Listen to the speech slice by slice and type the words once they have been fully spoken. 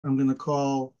I'm going to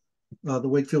call the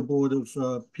Wakefield Board of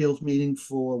Appeals meeting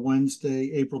for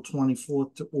Wednesday, April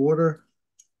 24th to order.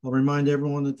 I'll remind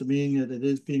everyone at the meeting that it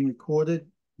is being recorded.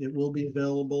 It will be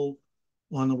available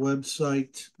on the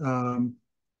website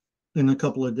in a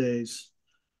couple of days.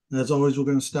 As always, we're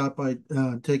going to start by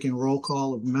taking a roll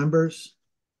call of members.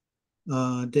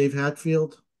 Dave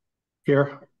Hatfield.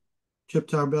 Here. Chip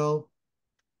Tarbell.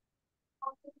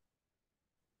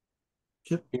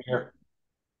 Chip. Here.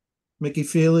 Mickey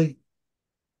Feely.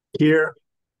 Here.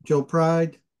 Joe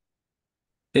Pride.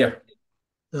 Here.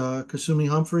 Kasumi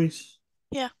Humphreys.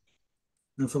 Yeah.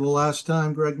 And for the last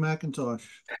time, Greg McIntosh.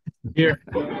 Here.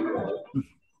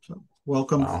 So,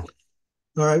 welcome. Wow.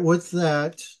 All right, with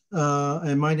that,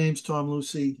 and my name's Tom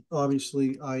Lucy.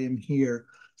 Obviously, I am here.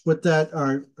 With that,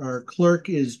 our clerk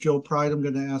is Joe Pride. I'm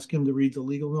going to ask him to read the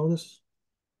legal notice.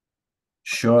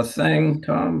 Sure thing,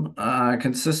 Tom.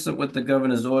 Consistent with the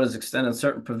governor's orders extending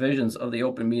certain provisions of the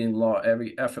open meeting law,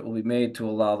 every effort will be made to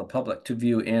allow the public to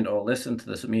view and or listen to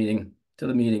the meeting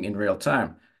in real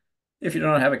time. If you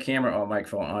don't have a camera or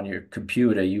microphone on your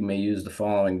computer, you may use the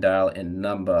following dial-in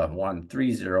number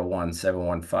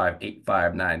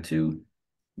 1-301-715-8592,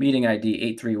 meeting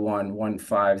ID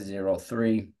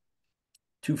 831-1503-2589,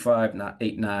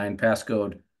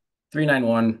 passcode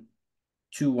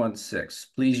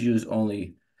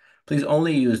 391216. Please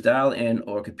only use dial-in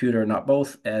or computer, not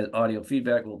both, as audio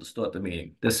feedback will distort the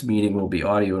meeting. This meeting will be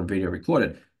audio and video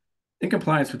recorded. In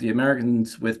compliance with the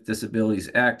Americans with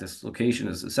Disabilities Act, this location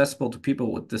is accessible to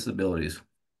people with disabilities.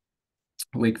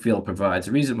 Wakefield provides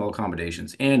reasonable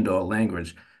accommodations and/or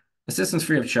language assistance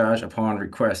free of charge upon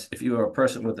request. If you are a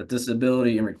person with a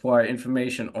disability and require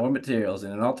information or materials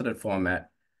in an alternate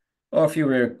format, or if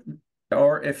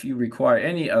you require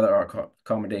any other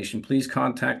accommodation, please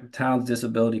contact the town's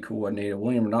disability coordinator,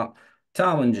 William Renault,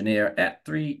 town engineer, at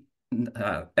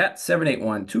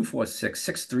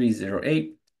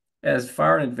 781-246-6308. As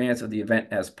far in advance of the event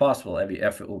as possible. Every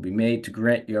effort will be made to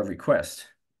grant your request.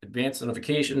 Advance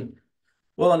notification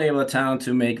will enable the town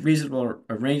to make reasonable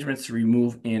arrangements to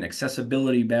remove an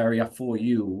accessibility barrier for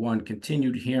you. 1,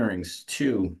 continued hearings.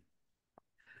 2,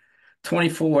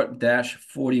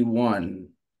 24-41.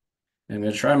 I'm going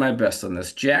to try my best on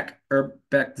this. Jack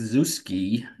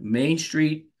Urbekzuski, Main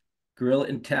Street Grill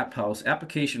and Tap House,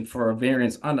 application for a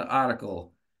variance under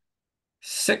Article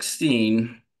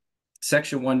 16,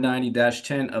 Section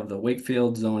 190-10 of the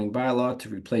Wakefield zoning bylaw to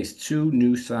replace 2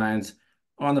 new signs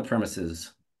on the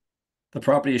premises. The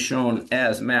property is shown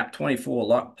as map 24,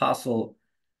 lot parcel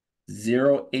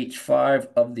 0H5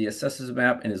 of the assessor's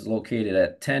map and is located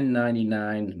at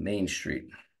 1099 Main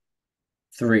Street.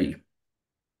 3,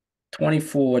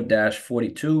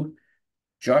 24-42,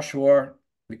 Joshua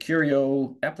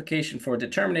Mercurio, application for a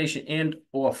determination and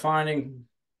or finding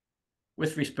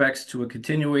with respects to a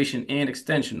continuation and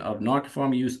extension of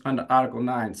non-conforming use under Article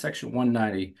 9, Section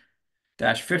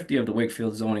 190-50 of the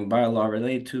Wakefield zoning bylaw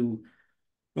related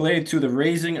to the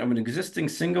raising of an existing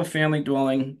single-family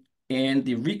dwelling and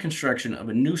the reconstruction of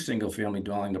a new single-family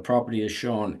dwelling. The property is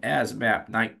shown as map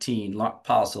 19, lot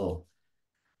parcel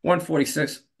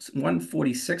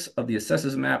 146 of the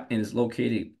assessor's map and is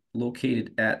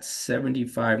located at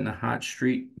 75 Nahat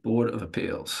Street, Board of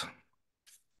Appeals.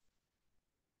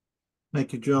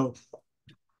 Thank you, Joe.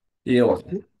 Yeah.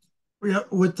 Yeah,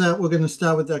 with that, we're going to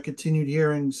start with our continued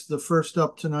hearings. The first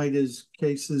up tonight is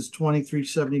cases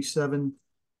 2377,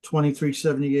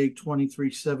 2378,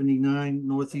 2379,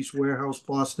 Northeast Warehouse,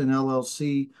 Boston,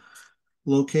 LLC,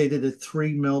 located at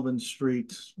 3 Melbourne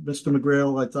Street. Mr.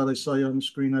 McGrail, I thought I saw you on the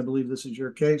screen. I believe this is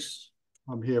your case.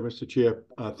 I'm here, Mr. Chair.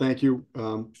 Thank you.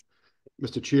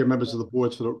 Mr. Chair, members of the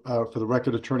board, for the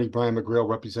record, Attorney Brian McGrail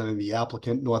representing the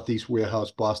applicant, Northeast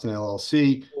Warehouse, Boston,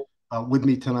 LLC. With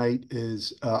me tonight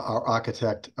is our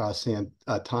architect, Tan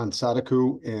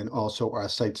Sadaku, and also our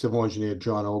site civil engineer,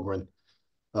 John Ogren.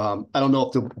 I don't know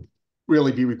if they'll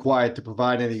really be required to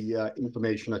provide any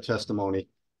information or testimony,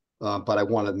 but I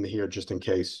wanted them here just in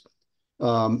case.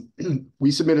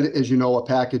 We submitted, as you know, a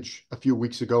package a few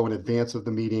weeks ago in advance of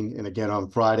the meeting and again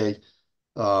on Friday.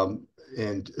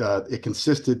 It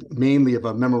consisted mainly of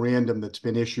a memorandum that's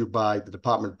been issued by the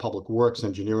Department of Public Works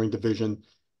Engineering Division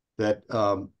that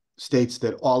states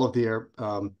that all of their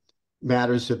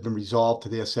matters have been resolved to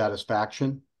their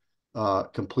satisfaction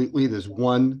completely. There's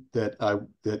one that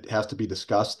has to be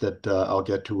discussed that I'll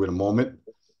get to in a moment.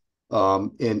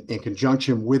 In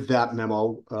conjunction with that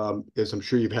memo, as I'm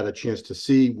sure you've had a chance to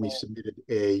see, we submitted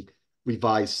a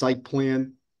revised site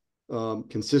plan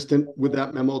consistent with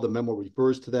that memo. The memo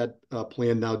refers to that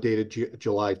plan now dated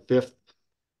July 5th,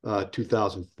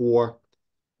 2004.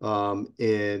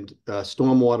 And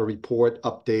stormwater report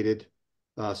updated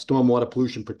stormwater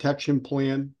pollution protection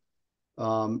plan.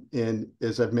 And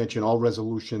as I've mentioned, all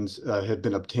resolutions have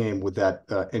been obtained with that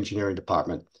engineering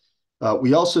department.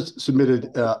 We also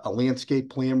submitted a landscape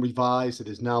plan revised. It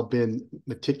has now been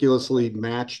meticulously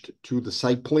matched to the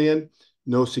site plan.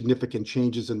 No significant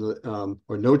changes in the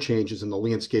or no changes in the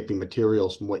landscaping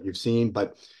materials from what you've seen,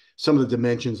 but some of the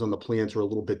dimensions on the plans are a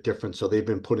little bit different, so they've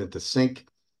been put into sync.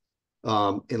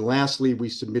 And lastly, we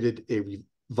submitted a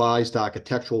revised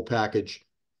architectural package.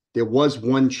 There was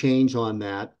one change on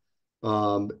that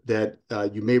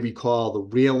you may recall, the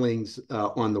railings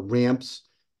on the ramps.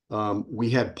 We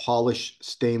had polished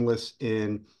stainless,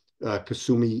 and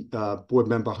Kasumi board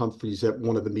member Humphreys at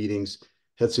one of the meetings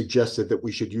had suggested that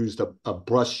we should use a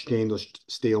brushed stainless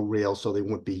steel rail so they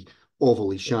wouldn't be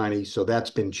overly shiny. So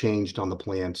that's been changed on the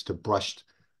plans to brushed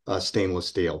stainless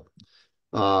steel.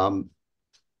 And,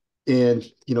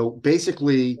 you know,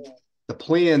 basically the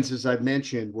plans, as I've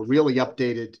mentioned, were really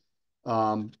updated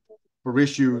for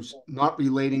issues not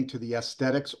relating to the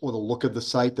aesthetics or the look of the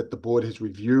site that the board has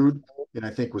reviewed and I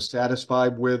think was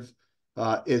satisfied with.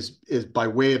 Is by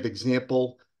way of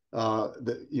example,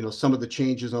 some of the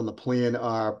changes on the plan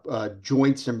are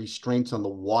joints and restraints on the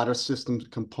water system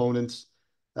components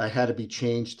had to be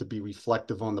changed to be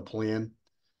reflective on the plan.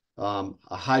 A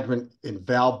hydrant and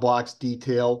valve box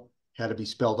detail had to be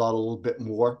spelled out a little bit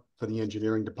more for the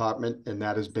engineering department, and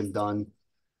that has been done.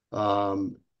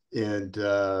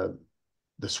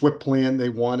 The SWIP plan they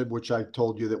wanted, which I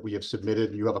told you that we have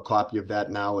submitted, you have a copy of that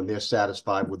now, and they're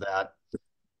satisfied with that.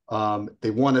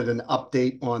 They wanted an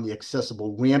update on the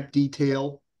accessible ramp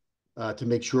detail to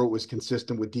make sure it was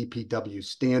consistent with DPW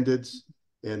standards,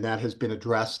 and that has been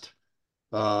addressed.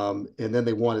 And then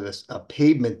they wanted a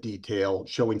pavement detail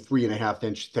showing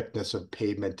 3.5-inch thickness of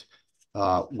pavement,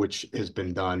 which has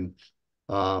been done.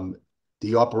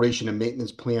 The operation and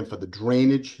maintenance plan for the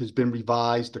drainage has been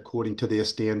revised according to their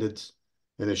standards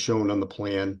and is shown on the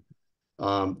plan.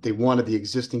 They wanted the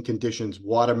existing conditions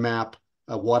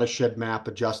watershed map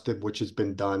adjusted, which has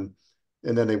been done.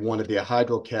 And then they wanted their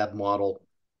hydrocad model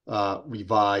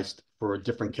revised for a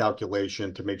different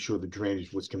calculation to make sure the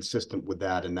drainage was consistent with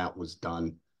that, and that was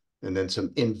done. And then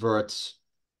some inverts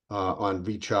on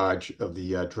recharge of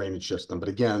the drainage system. But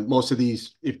again, most of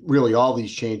these, really all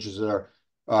these changes are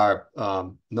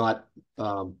not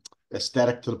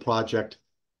aesthetic to the project.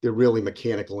 They're really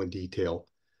mechanical in detail.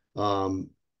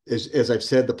 As I've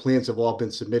said, the plans have all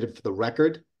been submitted for the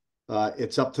record.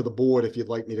 It's up to the board if you'd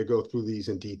like me to go through these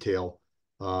in detail.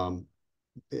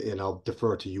 And I'll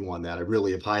defer to you on that. I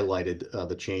really have highlighted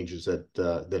the changes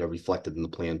that are reflected in the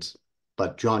plans.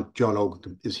 But John Ogle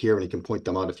is here and he can point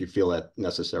them out if you feel that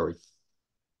necessary.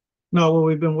 No, what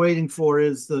we've been waiting for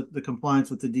is the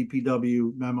compliance with the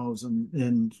DPW memos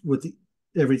and with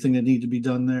everything that needs to be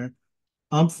done there.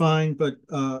 I'm fine, but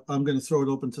I'm going to throw it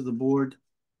open to the board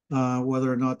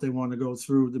whether or not they want to go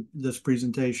through this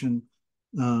presentation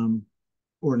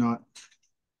or not.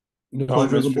 No,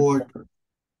 Pleasure of the board.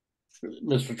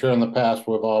 Mr. Chair, in the past,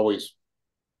 we've always,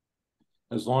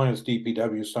 as long as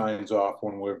DPW signs off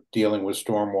when we're dealing with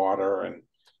stormwater and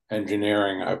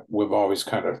engineering, we've always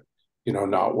kind of,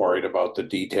 not worried about the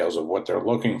details of what they're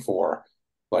looking for,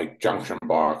 like junction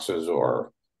boxes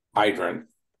or hydrant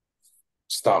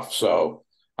stuff. So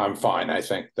I'm fine. I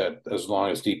think that as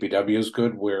long as DPW is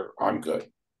good, I'm good.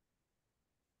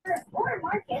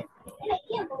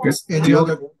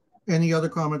 Any other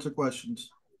comments or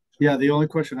questions? Yeah, the only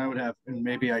question I would have, and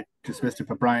maybe I just missed it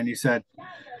for Brian, you said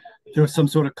there was some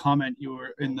sort of comment you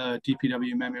were in the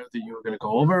DPW memo that you were going to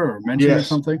go over or mention or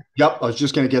something? Yep, I was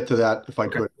just going to get to that if I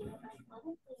could.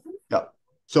 Yep.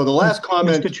 So the last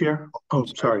comment. Mr. Chair. Oh,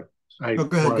 sorry. Go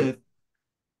ahead, Dave.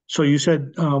 So you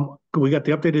said we got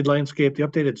the updated landscape, the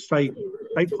updated site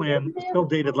plan, still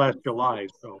dated last July,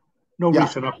 so no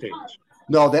recent updates.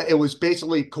 No, it was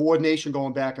basically coordination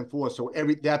going back and forth. So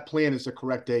that plan is the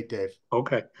correct date, Dave.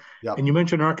 Okay. Yep. And you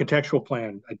mentioned architectural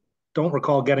plan. I don't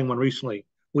recall getting one recently.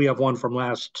 We have one from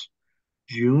last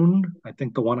June, I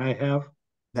think the one I have.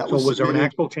 Was there an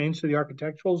actual change to the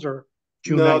architecturals or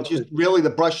June? No, just really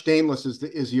the brushed stainless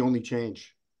is the only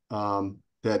change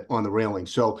that on the railing.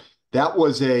 So that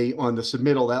was on the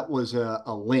submittal, that was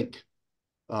a link,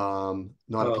 not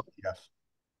a PDF.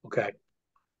 Okay.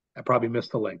 I probably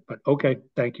missed the link, but okay.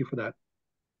 Thank you for that.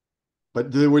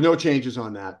 But there were no changes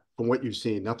on that from what you've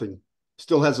seen. Nothing.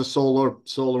 Still has a solar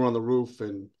on the roof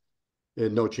and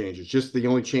no changes. Just the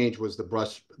only change was the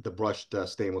brushed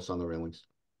stainless on the railings.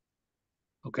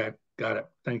 Okay, got it.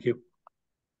 Thank you.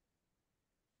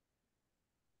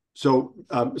 So,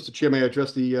 Mr. Chair, may I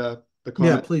address the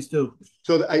comment? Yeah, please do.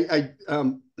 So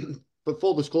for for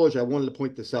full disclosure, I wanted to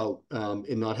point this out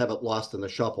and not have it lost in the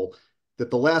shuffle, that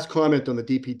the last comment on the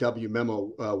DPW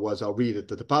memo was, I'll read it,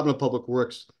 the Department of Public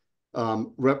Works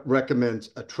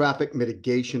recommends a traffic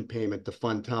mitigation payment to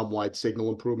fund townwide signal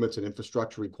improvements and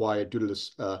infrastructure required due to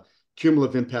this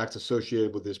cumulative impacts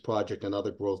associated with this project and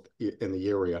other growth in the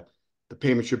area. The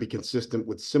payment should be consistent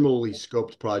with similarly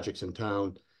scoped projects in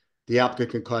town. The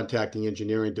applicant can contact the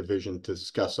engineering division to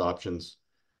discuss options.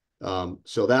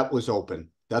 So that was open.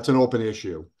 That's an open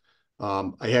issue.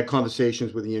 I had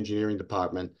conversations with the engineering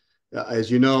department.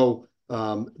 As you know,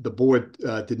 the board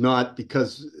did not,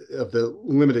 because of the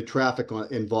limited traffic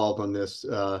involved on this,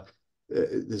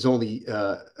 there's only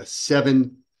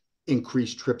 7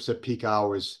 increased trips at peak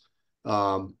hours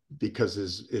because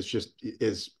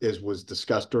as was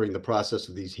discussed during the process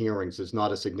of these hearings, there's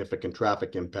not a significant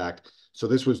traffic impact. So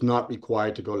this was not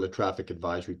required to go to the traffic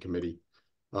advisory committee.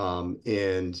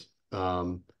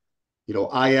 You know,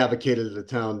 I advocated to the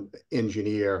town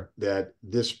engineer that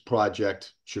this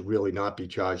project should really not be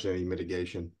charged any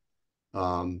mitigation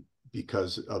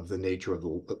because of the nature of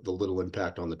the little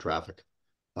impact on the traffic.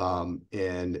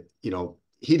 And, you know,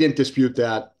 he didn't dispute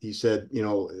that. He said, you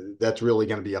know, that's really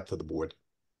going to be up to the board.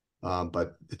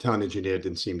 But the town engineer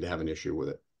didn't seem to have an issue with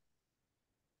it.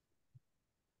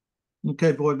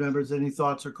 Okay, board members, any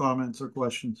thoughts or comments or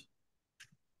questions?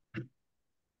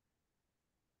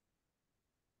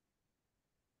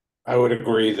 I would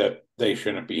agree that they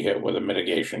shouldn't be hit with a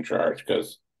mitigation charge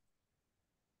because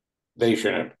they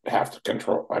shouldn't have to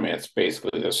control. I mean, it's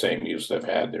basically the same use they've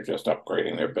had. They're just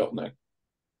upgrading their building.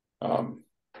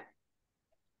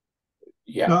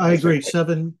 Yeah, no, I agree.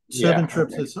 Seven yeah,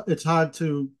 trips. okay. It's hard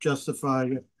to justify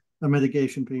a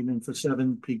mitigation payment for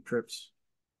 7 peak trips.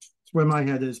 It's where my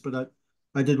head is, but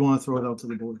I did want to throw it out to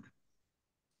the board.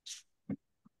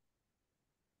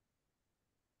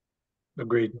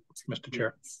 Agreed, Mr.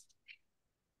 Chair.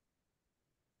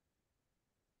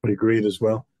 I agreed as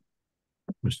well,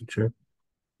 Mr. Chair.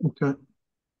 Okay.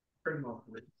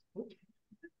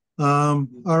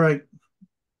 All right.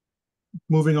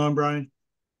 Moving on, Brian.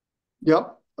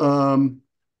 Yep.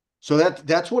 So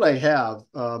that's what I have.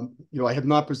 You know, I have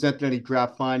not presented any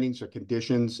draft findings or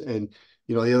conditions. And,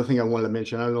 you know, the other thing I wanted to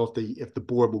mention, I don't know if the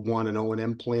board would want an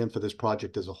O&M plan for this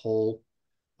project as a whole.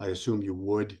 I assume you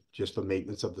would, just for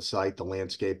maintenance of the site, the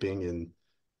landscaping, and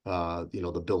you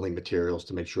know, the building materials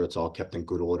to make sure it's all kept in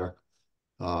good order.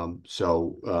 I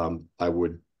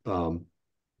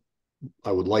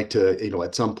would like to, you know,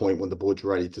 at some point when the board's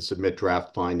ready to submit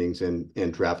draft findings and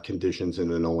draft conditions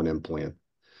in an O&M plan.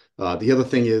 The other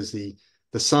thing is the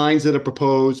signs that are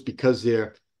proposed, because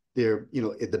they're you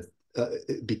know,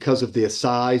 because of their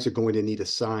size, are going to need a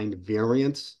signed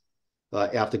variance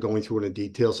after going through it in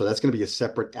detail. So that's going to be a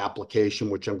separate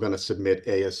application, which I'm going to submit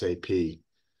ASAP.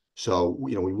 So,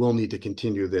 you know, we will need to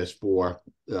continue this for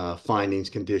findings,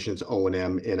 conditions,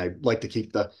 O&M, and I'd like to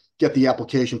get the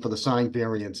application for the sign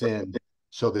variance in,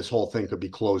 so this whole thing could be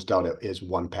closed out as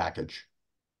one package.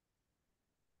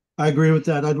 I agree with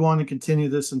that. I'd want to continue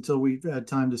this until we've had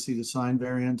time to see the sign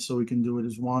variance, so we can do it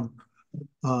as one,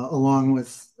 along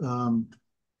with, you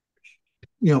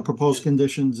know, proposed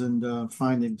conditions and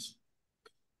findings.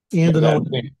 And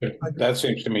that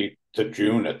seems to me to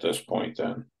June at this point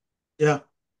then. Yeah.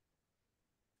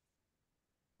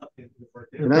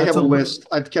 And I have a list.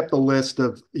 I've kept a list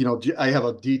of, you know, I have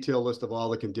a detailed list of all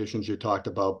the conditions you talked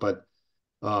about, but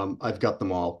I've got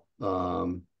them all.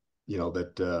 You know,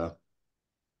 that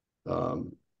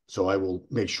so I will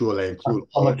make sure that I include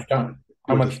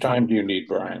How much time do you need,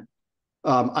 Brian?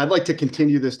 I'd like to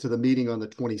continue this to the meeting on the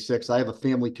 26th. I have a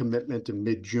family commitment in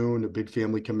mid-June, a big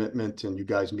family commitment, and you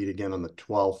guys meet again on the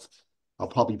 12th. I'll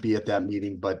probably be at that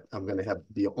meeting, but I'm going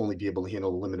to only be able to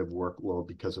handle a limited workload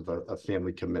because of a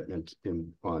family commitment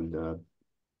on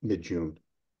mid-June.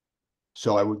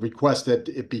 So I would request that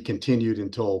it be continued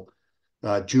until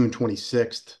June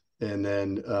 26th, and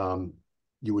then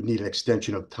you would need an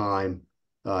extension of time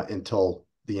until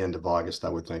the end of August, I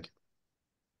would think.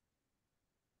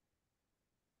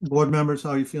 Board members,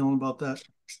 how are you feeling about that?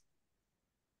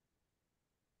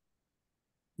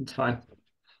 It's fine.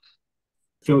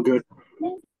 Feel good.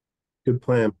 Good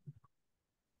plan.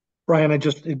 Brian,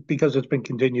 because it's been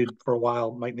continued for a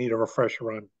while, might need a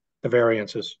refresher on the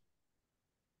variances.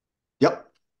 Yep.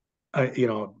 You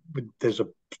know, there's a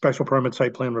special permit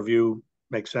site plan review,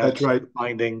 makes sense. That's right.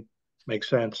 Finding makes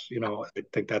sense. You know, I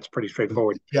think that's pretty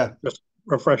straightforward. Yeah. Just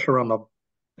refresher on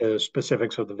the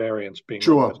specifics of the variance being.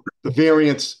 Sure. The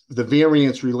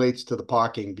variance relates to the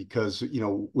parking because, you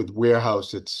know, with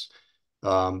warehouse, it's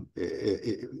a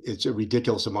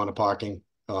ridiculous amount of parking,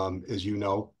 as you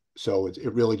know. So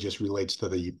it really just relates to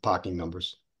the parking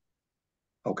numbers.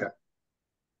 Okay.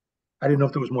 I didn't know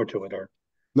if there was more to it or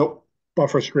Nope.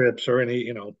 buffer strips or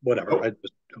any, whatever. Nope. I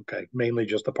just, okay, mainly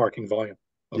just the parking volume.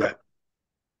 Okay. Yeah.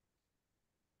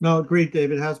 No, agreed,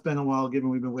 Dave. It has been a while, given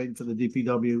we've been waiting for the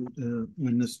DPW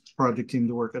and this project team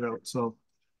to work it out. So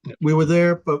Yeah. we were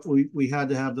there, but we had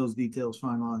to have those details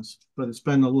finalized. But it's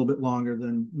been a little bit longer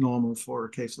than normal for a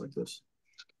case like this,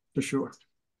 for sure.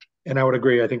 And I would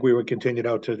agree. I think we would continue it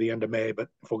out to the end of May, but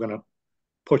if we're gonna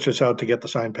push this out to get the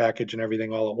sign package and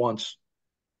everything all at once,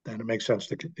 then it makes sense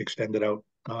to extend it out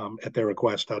at their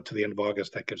request out to the end of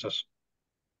August. That gives us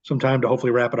some time to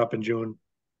hopefully wrap it up in June,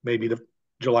 maybe the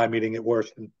July meeting at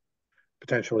worst, and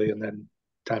potentially, and then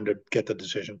time to get the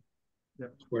decision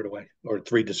squared away, or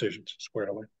 3 decisions squared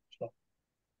away. So.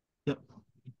 Yep.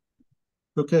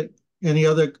 Okay. Any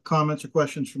other comments or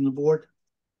questions from the board?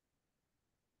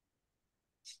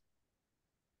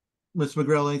 Ms.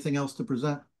 McGrail, anything else to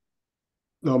present?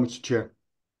 No, Mr. Chair.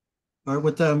 All right,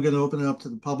 with that, I'm going to open it up to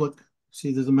the public.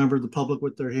 See, there's a member of the public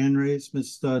with their hand raised,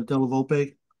 Ms. Della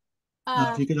Volpe.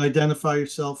 If you could identify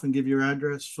yourself and give your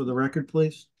address for the record,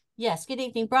 please. Yes, good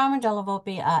evening, Brahma Della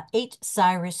Volpe, 8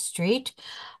 Cyrus Street.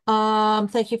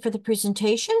 Thank you for the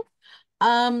presentation.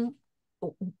 The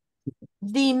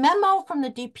memo from the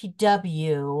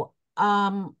DPW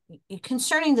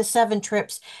concerning the 7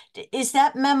 trips, is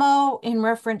that memo in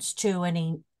reference to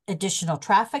any additional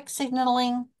traffic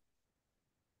signaling?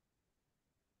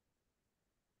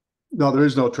 No, there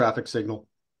is no traffic signal.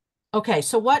 Okay,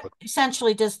 so what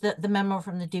essentially does the memo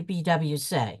from the DPW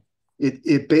say?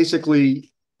 It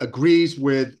basically agrees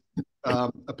with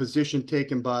a position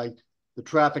taken by the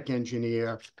traffic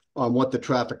engineer on what the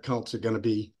traffic counts are going to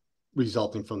be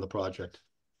resulting from the project.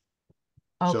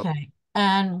 Okay,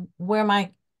 and where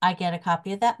might I get a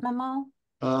copy of that memo?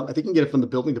 I think you can get it from the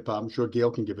building department. I'm sure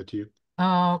Gail can give it to you.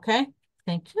 Okay,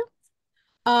 thank you.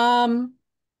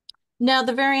 Now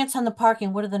the variance on the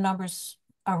parking, what are the numbers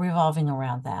are revolving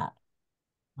around that?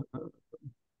 A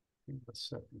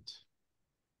second.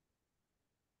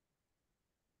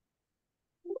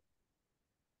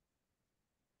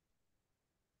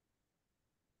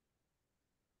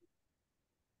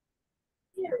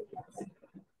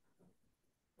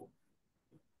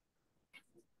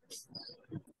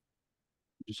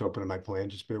 Just opening my plan.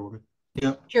 Just bear with me.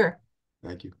 Yeah. Sure.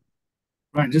 Thank you.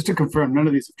 Right, just to confirm, none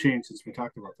of these have changed since we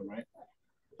talked about them, right?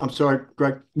 I'm sorry,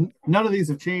 Greg. None of these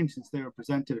have changed since they were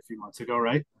presented a few months ago,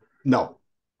 right? No.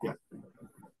 Yeah. Here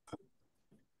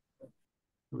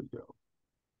we go.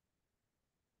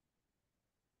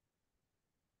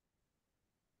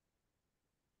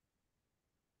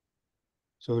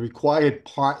 So the required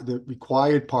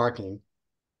parking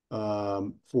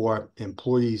for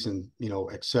employees and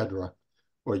et cetera,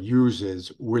 or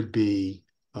users would be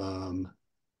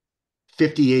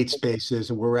 58 spaces,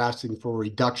 and we're asking for a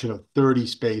reduction of 30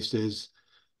 spaces.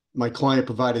 My client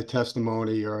provided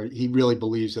testimony, or he really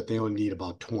believes that they only need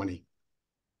about 20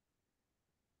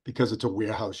 because it's a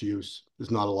warehouse use. There's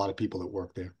not a lot of people that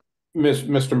work there. Mr.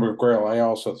 McGrail, I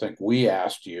also think we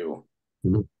asked you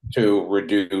to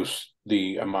reduce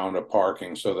the amount of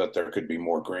parking so that there could be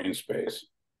more green space.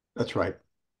 That's right.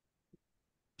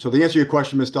 So the answer to your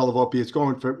question, Ms. Della Volpe, it's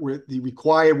going for the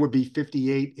required would be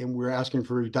 58, and we're asking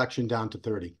for a reduction down to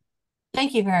 30.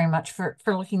 Thank you very much for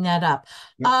looking that up.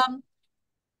 Yep.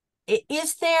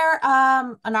 Is there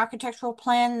an architectural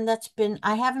plan that's been,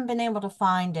 I haven't been able to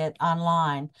find it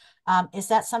online. Is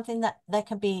that something that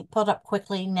can be pulled up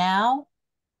quickly now?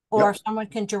 Or Yep. if someone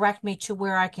can direct me to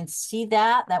where I can see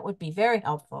that, that would be very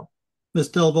helpful. Ms.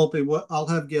 Della Volpe, I'll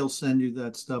have Gail send you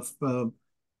that stuff.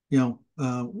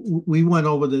 We went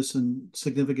over this in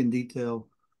significant detail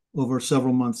over a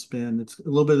several month span. It's a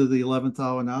little bit of the 11th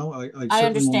hour now. I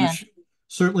understand.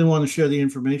 Certainly want to share the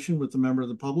information with the member of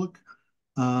the public.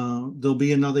 There'll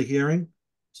be another hearing.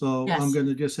 So Yes. I'm going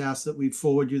to just ask that we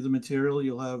forward you the material.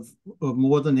 You'll have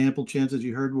more than ample chance. As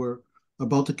you heard, we're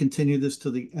about to continue this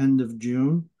to the end of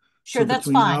June. Sure, so that's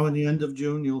between fine. now and the end of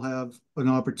June, you'll have an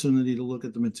opportunity to look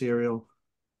at the material.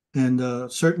 And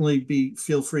certainly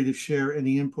feel free to share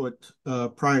any input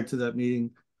prior to that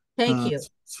meeting. Thank you.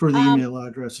 Through the email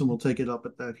address, and we'll take it up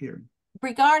at that hearing.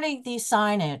 Regarding the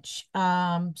signage,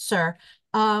 sir,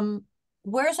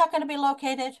 where is that going to be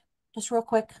located? Just real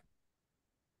quick.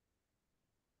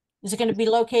 Is it going to be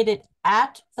located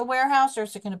at the warehouse, or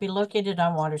is it going to be located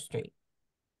on Water Street?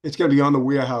 It's going to be on the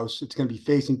warehouse. It's going to be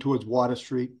facing towards Water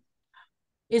Street.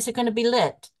 Is it going to be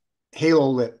lit? Halo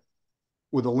lit,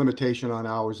 with a limitation on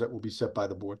hours that will be set by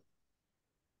the board.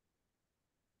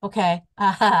 Okay.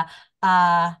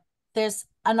 There's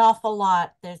an awful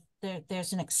lot.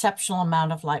 There's an exceptional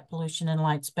amount of light pollution and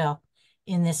light spill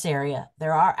in this area.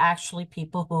 There are actually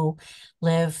people who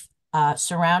live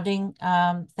surrounding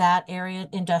that area,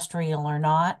 industrial or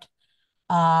not.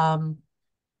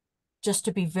 Just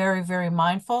to be very, very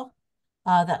mindful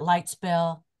that light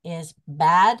spill is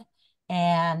bad.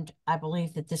 And I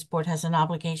believe that this board has an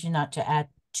obligation not to add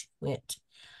to it.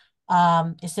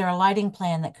 Is there a lighting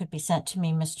plan that could be sent to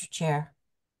me, Mr. Chair?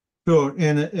 Sure,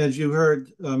 and as you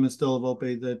heard, Ms.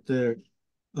 Delavolpe, that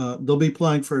they'll be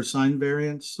applying for a sign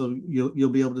variance, so you'll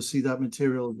be able to see that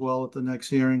material as well at the next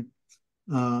hearing.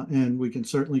 And we can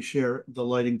certainly share the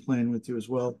lighting plan with you as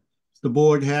well. The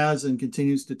board has and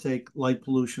continues to take light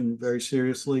pollution very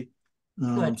seriously.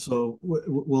 Good. So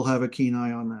we'll have a keen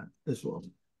eye on that as well.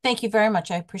 Thank you very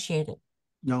much. I appreciate it.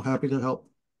 No, happy to help.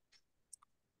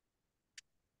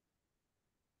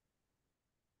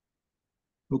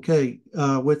 Okay,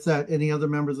 with that, any other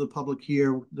members of the public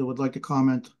here that would like to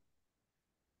comment?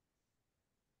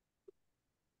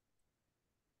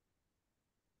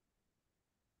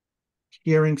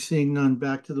 Hearing, seeing none,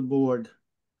 back to the board.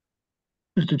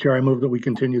 Mr. Chair, I move that we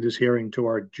continue this hearing to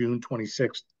our June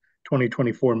 26th,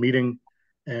 2024 meeting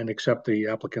and accept the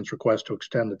applicant's request to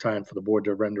extend the time for the board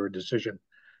to render a decision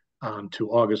to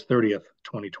August 30th,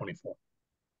 2024.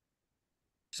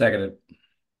 Seconded.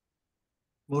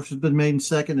 Motion's been made and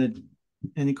seconded.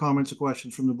 Any comments or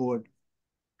questions from the board?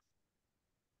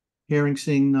 Hearing,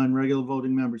 seeing none, regular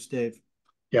voting members, Dave?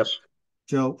 Yes.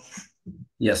 Joe?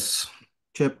 Yes.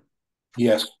 Chip?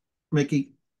 Yes.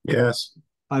 Mickey? Yes.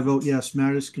 I vote yes.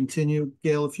 Matters continue.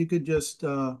 Gail, if you could just,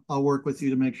 I'll work with you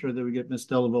to make sure that we get Ms.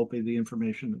 Delavolpe the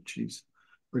information that she's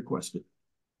requested.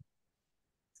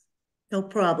 No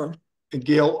problem. And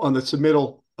Gail, on the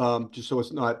submittal, just so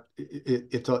it's not,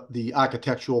 the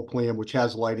architectural plan, which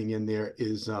has lighting in there,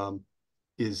 is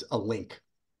a link.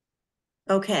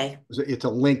 Okay, It's a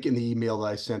link in the email that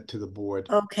I sent to the board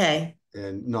okay,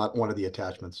 and not one of the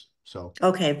attachments. So,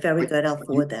 okay, very good. I'll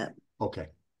forward that. okay.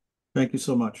 Thank you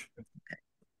so much.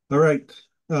 All right,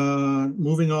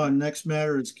 moving on. Next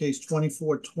matter is case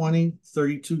 2420,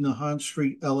 32 Nahan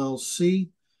Street, LLC.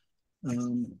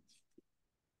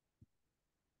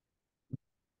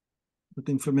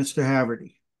 Looking for Mr.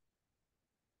 Haverty.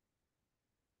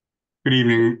 Good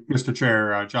evening, Mr.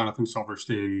 Chair. Jonathan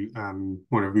Silverstein,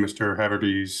 one of Mr.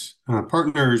 Haverty's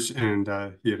partners, and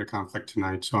he had a conflict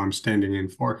tonight, so I'm standing in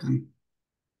for him.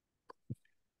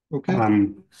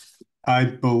 Okay. I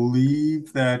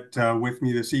believe that with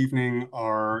me this evening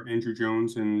are Andrew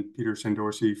Jones and Peter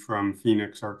Sandorsi from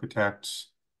Phoenix Architects.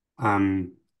 I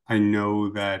know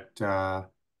that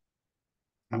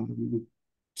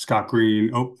Scott Green,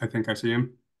 oh, I think I see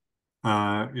him,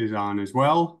 is on as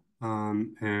well.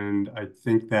 And I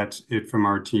think that's it from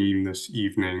our team this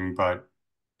evening, but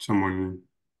someone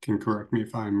can correct me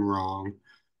if I'm wrong.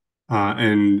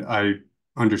 And I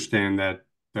understand that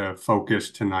the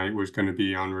focus tonight was going to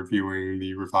be on reviewing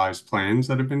the revised plans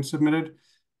that have been submitted.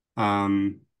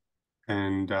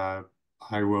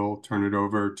 I will turn it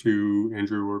over to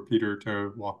Andrew or Peter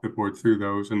to walk the board through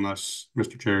those, unless,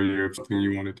 Mr. Chair, you have something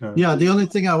you wanted to. Yeah, the only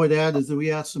thing I would add is that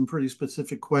we asked some pretty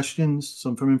specific questions,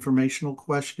 some from informational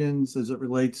questions as it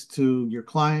relates to your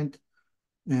client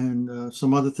and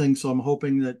some other things. So I'm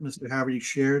hoping that Mr. Haverty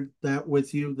shared that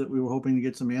with you, that we were hoping to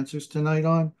get some answers tonight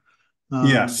on.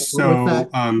 Yes, so that,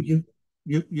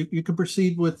 you can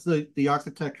proceed with the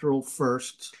architectural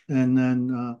first, and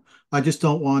then I just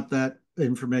don't want that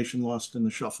information lost in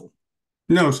the shuffle.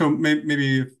 No, so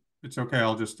maybe if it's okay,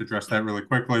 I'll just address that really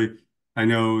quickly. I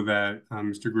know that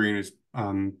Mr. Green is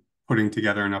putting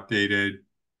together an updated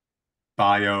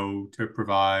bio to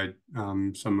provide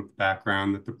some of the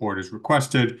background that the board has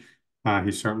requested.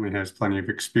 He certainly has plenty of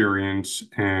experience,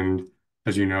 and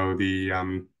as you know,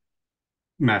 the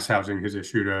Mass Housing has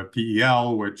issued a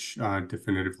PEL, which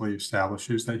definitively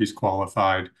establishes that he's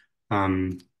qualified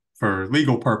for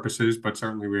legal purposes, but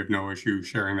certainly we have no issue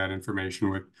sharing that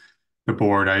information with the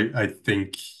board. I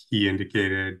think he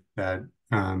indicated that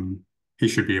he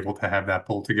should be able to have that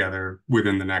pulled together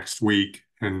within the next week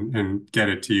and get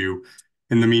it to you.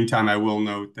 In the meantime, I will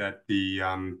note that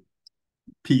the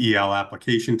PEL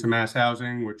application to Mass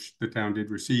Housing, which the town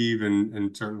did receive,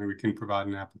 and certainly we can provide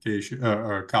an application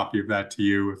or a copy of that to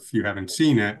you if you haven't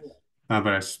seen it, but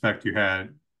I suspect you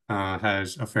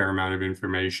has a fair amount of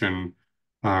information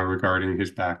regarding his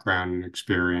background and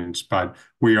experience. But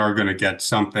we are going to get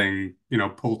something,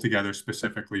 pulled together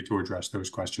specifically to address those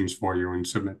questions for you and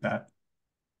submit that.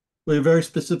 We're very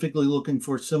specifically looking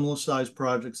for similar sized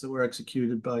projects that were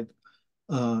executed by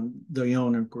the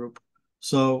owner group.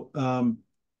 So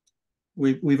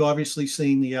we've obviously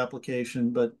seen the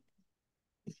application, but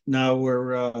now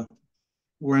we're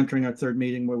we're entering our third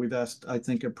meeting where we've asked, I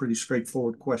think, a pretty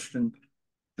straightforward question.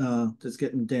 That's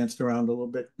getting danced around a little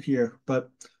bit here,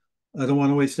 but I don't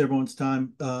want to waste everyone's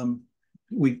time.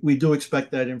 We do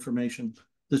expect that information.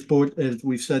 This board, as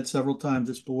we've said several times,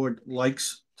 this board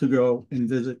likes to go and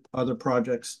visit other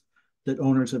projects that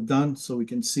owners have done, so we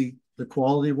can see the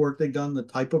quality of work they've done, the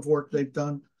type of work they've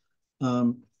done.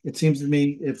 It seems to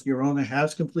me if your owner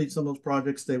has completed some of those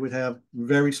projects, they would have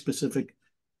very specific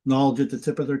knowledge at the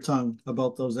tip of their tongue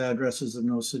about those addresses in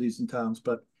those cities and towns.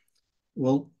 But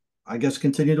we'll, I guess,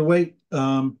 continue to wait.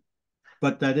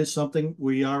 But that is something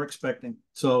we are expecting.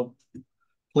 So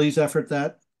please effort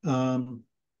that. And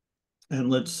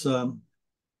let's, I don't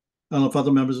know if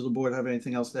other members of the board have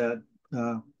anything else to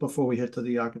add before we hit to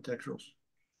the architecturals.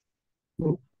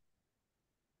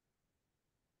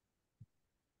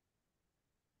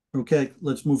 Okay,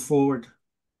 let's move forward.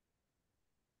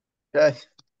 Okay,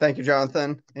 thank you,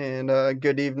 Jonathan, and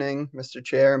good evening, Mr.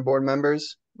 Chair and board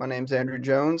members. My name's Andrew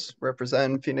Jones,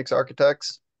 represent Phoenix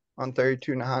Architects on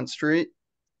 32 Nahant Street.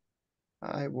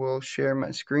 I will share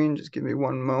my screen, just give me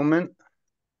one moment.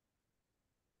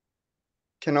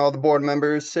 Can all the board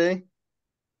members see?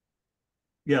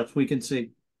 Yes, we can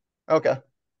see. Okay,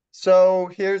 so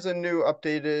here's a new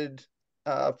updated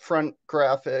front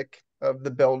graphic of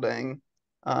the building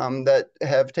that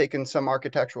have taken some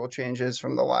architectural changes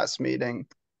from the last meeting.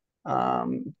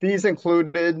 These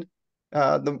included,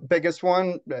 the biggest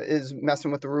one is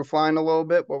messing with the roof line a little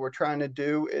bit. What we're trying to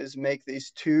do is make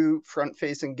these two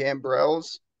front-facing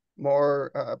gambrels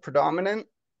more predominant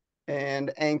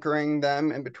and anchoring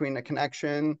them in between the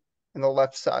connection and the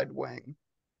left side wing.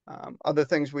 Other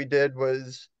things we did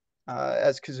was,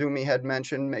 as Kazumi had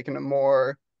mentioned, making a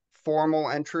more formal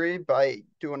entry by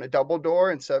doing a double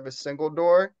door instead of a single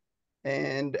door.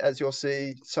 And as you'll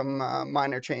see, some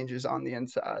minor changes on the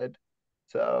inside.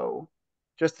 So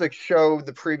just to show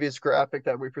the previous graphic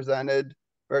that we presented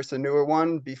versus the newer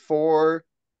one, before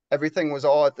everything was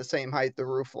all at the same height, the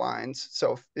roof lines.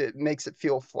 So it makes it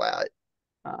feel flat.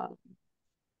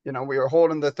 You know, we were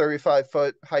holding the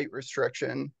 35-foot height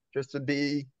restriction just to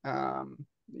be,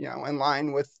 you know, in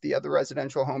line with the other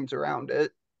residential homes around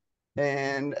it.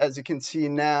 And as you can see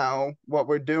now, what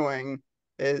we're doing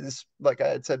is, like I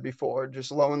had said before,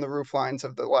 just lowering the roof lines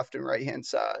of the left and right hand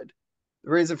side.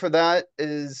 The reason for that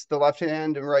is the left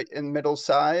hand and right and middle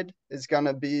side is going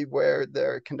to be where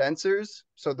there are condensers.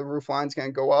 So the roof line's going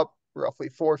to go up roughly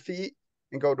 4 feet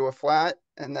and go to a flat,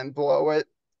 and then below it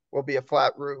will be a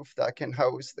flat roof that can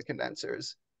house the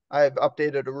condensers. I have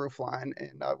updated a roof line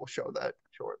and I will show that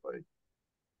shortly.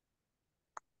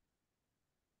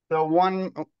 So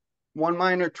one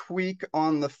minor tweak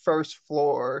on the first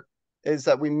floor is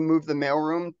that we moved the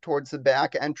mailroom towards the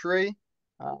back entry.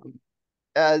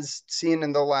 As seen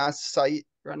in the last site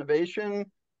renovation,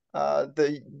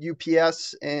 the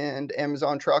UPS and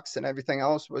Amazon trucks and everything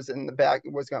else was in the back,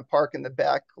 was going to park in the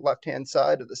back left-hand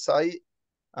side of the site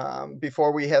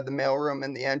before we had the mailroom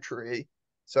in the entry.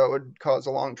 So it would cause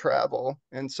a long travel.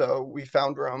 And so we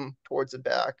found room towards the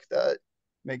back that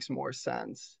makes more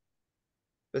sense.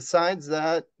 Besides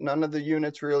that, none of the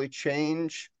units really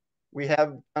change. We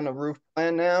have on a roof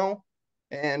plan now.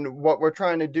 And what we're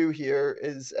trying to do here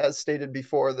is, as stated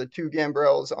before, the two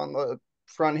gambrels on the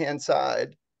front hand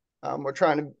side, we're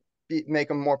trying to make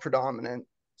them more predominant.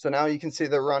 So now you can see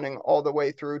they're running all the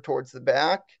way through towards the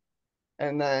back.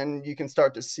 And then you can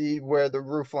start to see where the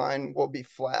roof line will be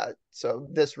flat. So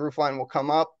this roof line will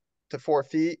come up to 4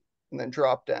 feet and then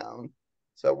drop down.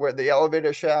 So where the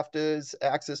elevator shaft is,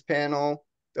 access panel,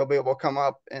 they'll be able to come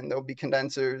up and there'll be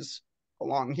condensers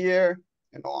along here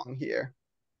and along here.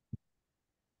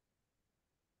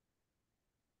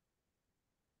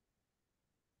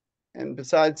 And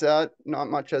besides that, not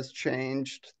much has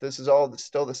changed. This is all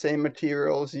still the same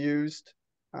materials used.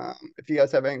 If you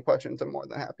guys have any questions, I'm more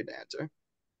than happy to answer.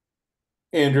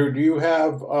 Andrew, do you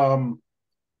have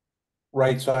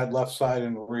right side, left side,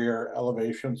 and rear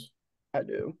elevations? I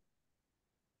do.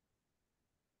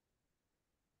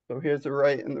 So here's the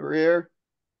right and the rear.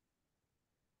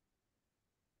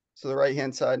 So the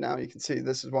right-hand side now, you can see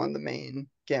this is one of the main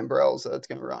gambrels that's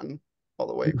going to run all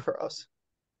the way across.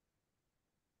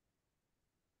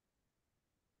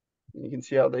 And you can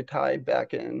see how they tie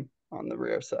back in on the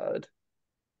rear side.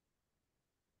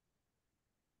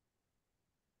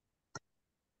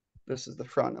 This is the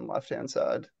front and left-hand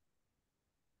side.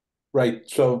 Right.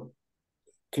 So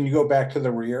can you go back to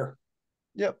the rear?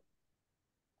 Yep.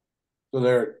 So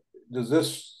there, does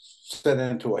this set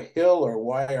into a hill, or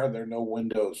why are there no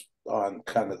windows on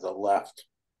kind of the left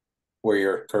where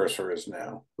your cursor is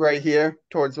now? Right here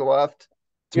towards the left.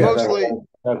 It's yeah, mostly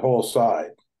that whole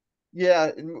side.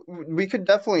 Yeah, we could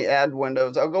definitely add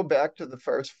windows. I'll go back to the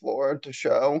first floor to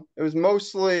show. It was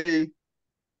mostly,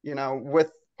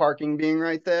 with parking being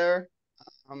right there,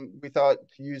 we thought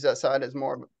to use that side as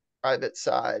more of a private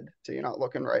side, so you're not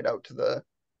looking right out to the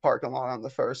parking lot on the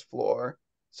first floor.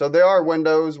 So there are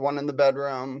windows, one in the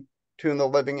bedroom, two in the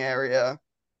living area,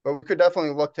 but we could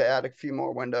definitely look to add a few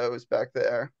more windows back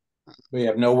there. We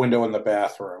have no window in the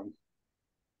bathroom,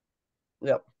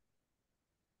 Yep.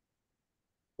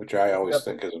 which I always Yep.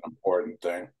 think is an important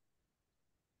thing.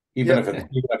 Even Yep.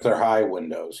 even if they're high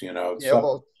windows, Yeah,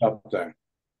 well, something.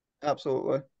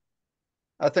 absolutely.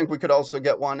 I think we could also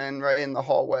get one in right in the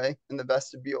hallway in the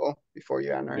vestibule before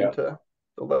you enter Yeah. into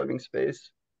the living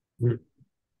space.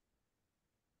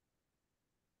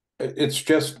 It's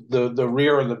just the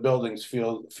rear of the buildings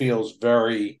feels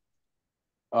very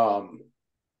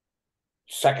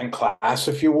second class,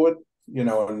 if you would,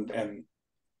 and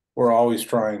we're always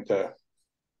trying to.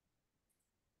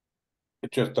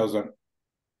 It just doesn't.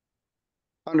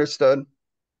 Understood.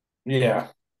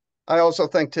 Yeah. I also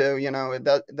think too,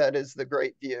 that is the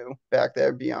great view back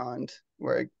there beyond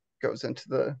where it goes into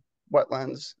the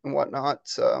wetlands and whatnot.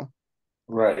 So,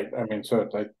 Right. I mean, so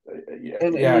it's like,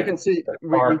 and you can see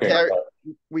parking.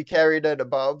 we carried it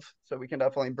above, so we can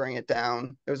definitely bring it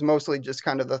down. It was mostly just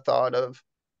kind of the thought of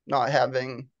not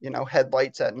having,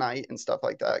 headlights at night and stuff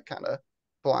like that, kind of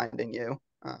blinding you,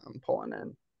 pulling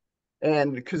in.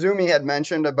 And Kazumi had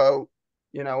mentioned about,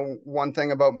 one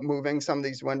thing about moving some of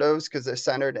these windows because they're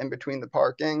centered in between the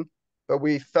parking. But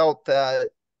we felt that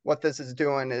what this is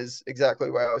doing is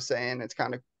exactly what I was saying. It's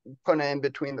kind of putting it in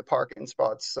between the parking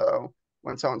spots. So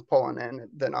when someone's pulling in,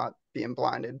 they're not being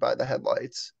blinded by the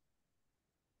headlights.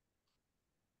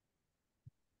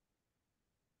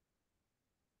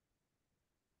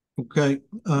 Okay,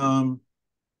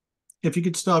 if you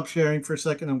could stop sharing for a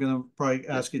second, I'm gonna probably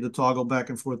ask you to toggle back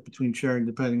and forth between sharing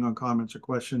depending on comments or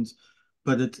questions.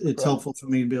 But it's helpful for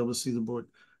me to be able to see the board.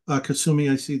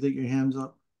 Kasumi, I see that your hand's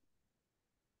up.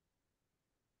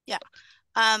 Yeah.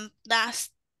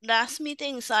 Last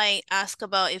meetings I asked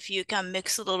about if you can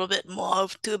mix a little bit more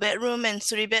of 2-bedroom and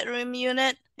 3-bedroom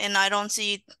unit, and I don't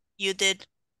see you did.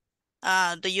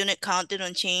 The unit count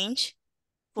didn't change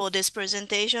for this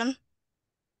presentation.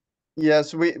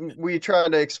 Yes, we try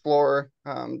to explore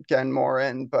getting more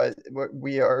in, but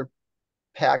we are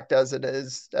packed as it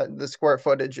is. The square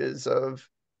footages of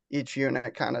each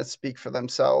unit kind of speak for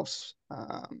themselves.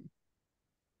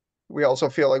 We also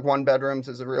feel like 1 bedrooms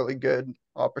is a really good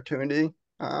opportunity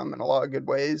in a lot of good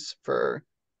ways for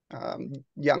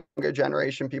younger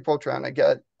generation people trying to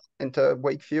get into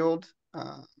Wakefield.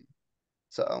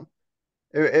 So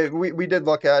we did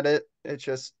look at it. It's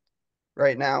just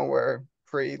right now we're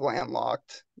pretty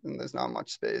landlocked and there's not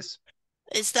much space.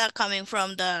 Is that coming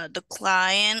from the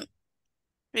client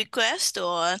request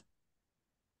or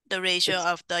the ratio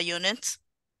of the units?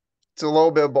 It's a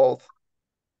little bit of both.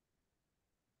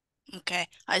 Okay.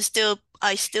 I still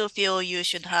feel you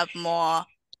should have more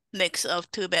mix of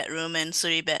 2-bedroom and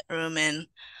 3-bedroom and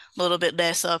a little bit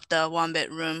less of the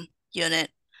 1-bedroom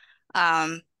unit.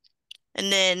 And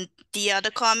then the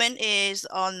other comment is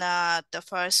on the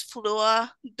first floor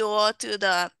door to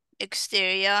the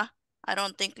exterior. I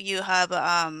don't think you have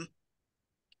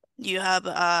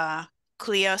a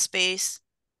clear space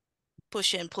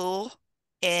push and pull,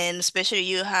 and especially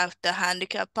you have the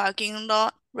handicap parking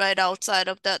lot right outside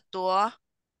of that door,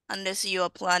 unless you are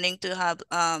planning to have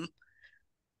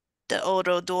the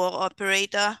auto door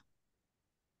operator.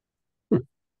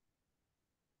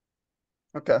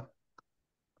 Okay.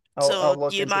 I'll So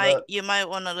look you into that.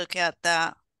 want to look at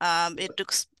that. It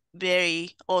looks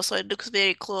very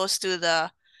close to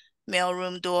the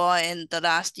mailroom door and the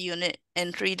last unit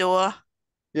entry door.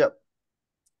 Yep.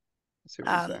 I see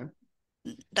what you're Um,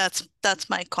 saying. that's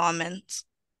my comments.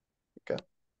 Okay.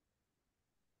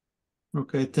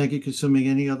 Okay, thank you,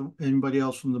 Kasumi. Anybody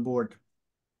else from the board?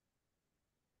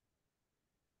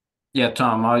 Yeah,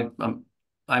 Tom,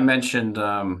 I mentioned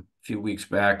a few weeks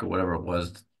back or whatever it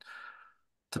was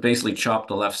to basically chop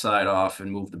the left side off and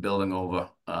move the building over.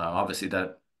 Obviously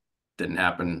that didn't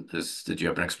happen. Did you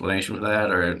have an explanation for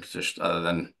that, or just other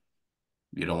than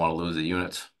you don't want to lose the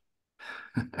units?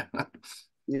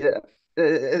 Yeah,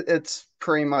 it's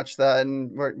pretty much that,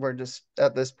 and we're just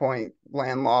at this point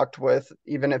landlocked with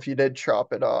even if you did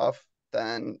chop it off,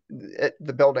 then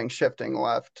the building shifting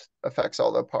left affects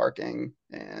all the parking,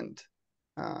 and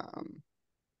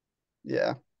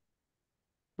yeah,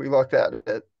 we looked at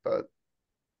it, but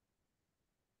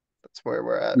that's where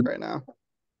we're at right now.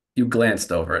 You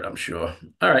glanced over it, I'm sure.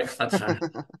 All right, that's fine.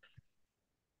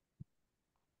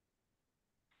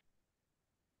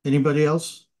 Anybody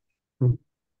else?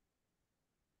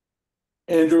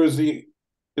 Andrew, is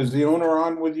the owner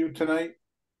on with you tonight?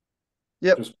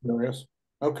 Yep. Just curious.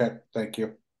 Okay, thank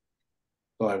you.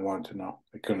 All I wanted to know.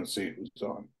 I couldn't see who's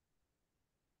on.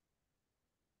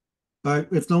 All right,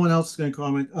 if no one else is going to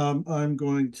comment, I'm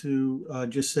going to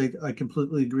just say I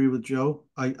completely agree with Joe.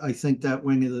 I think that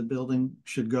wing of the building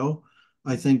should go.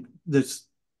 I think there's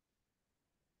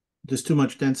too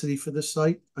much density for this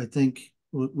site. I think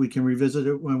we can revisit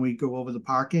it when we go over the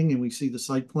parking and we see the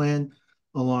site plan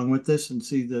along with this and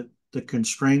see the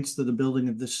constraints that a building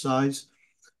of this size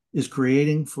is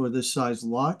creating for this size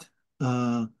lot.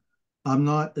 I'm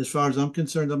not, as far as I'm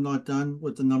concerned, I'm not done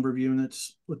with the number of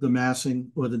units, with the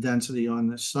massing or the density on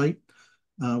this site.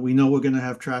 We know we're going to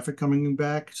have traffic coming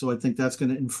back, so I think that's going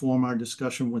to inform our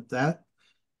discussion with that.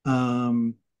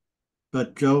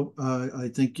 But Joe, I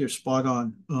think you're spot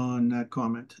on that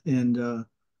comment, and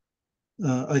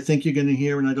I think you're going to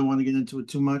hear, and I don't want to get into it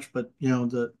too much, but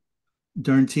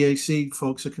during TAC,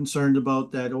 folks are concerned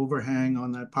about that overhang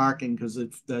on that parking because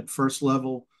that first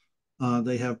level.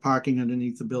 They have parking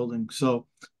underneath the building. So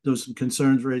there's some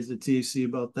concerns raised at TAC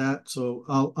about that. So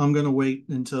I'm going to wait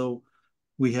until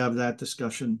we have that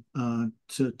discussion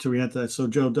to react to that. So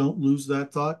Joe, don't lose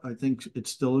that thought. I think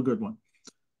it's still a good one.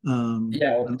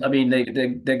 Yeah, I mean,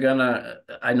 they're gonna,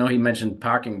 I know he mentioned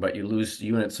parking, but you lose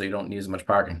units, so you don't need as much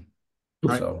parking.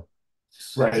 Right. So.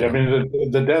 Right. I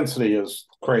mean, the density is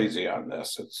crazy on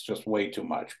this. It's just way too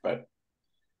much, but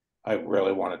I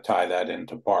really want to tie that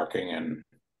into parking and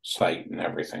site and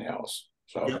everything else.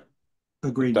 So yep.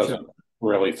 Agreed. It doesn't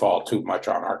really fall too much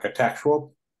on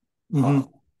architectural.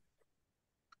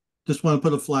 Just want to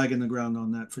put a flag in the ground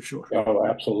on that for sure. Oh,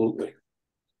 absolutely.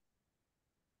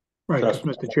 Right,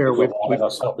 Mr. Chair, we've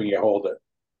us helping you hold it.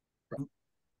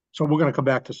 So we're going to come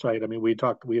back to site. I mean, we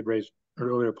had raised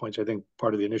earlier points. I think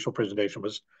part of the initial presentation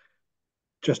was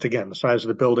just, again, the size of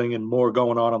the building and more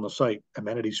going on the site,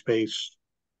 amenity space,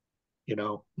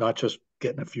 not just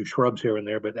getting a few shrubs here and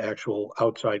there, but actual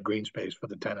outside green space for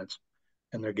the tenants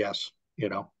and their guests,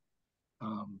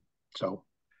 So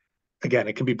again,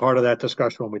 it can be part of that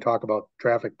discussion when we talk about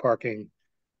traffic, parking,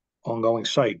 ongoing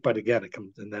site, but again,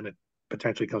 it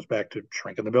potentially comes back to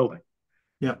shrinking the building.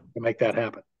 Yeah. To make that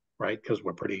happen, right? Because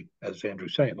we're pretty, as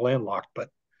Andrew's saying, landlocked, but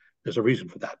there's a reason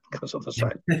for that because of the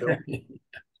size of the building.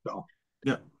 So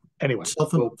yeah. Anyway,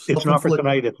 it's not for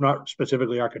tonight. It's not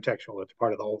specifically architectural. It's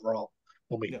part of the overall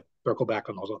when we circle back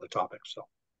on those other topics. So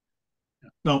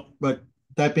no, but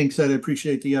that being said, I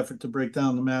appreciate the effort to break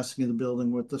down the massing of the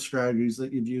building with the strategies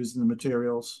that you've used in the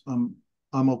materials. I'm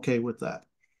okay with that.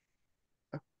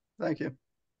 Thank you.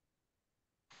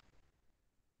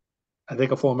 I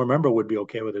think a former member would be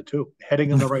okay with it too, heading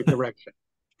in the right direction.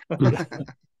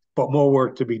 But more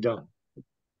work to be done.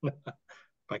 If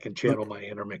I can channel my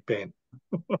inner McBain.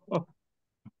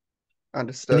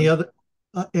 Understood.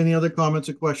 Any other comments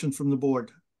or questions from the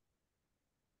board?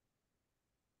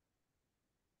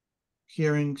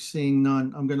 Hearing, seeing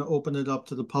none, I'm going to open it up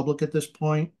to the public at this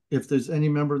point. If there's any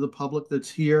member of the public that's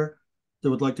here that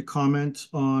would like to comment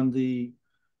on the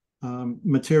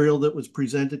material that was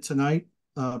presented tonight,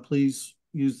 please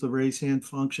use the raise hand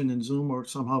function in Zoom or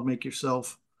somehow make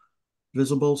yourself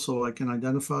visible so I can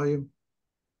identify you.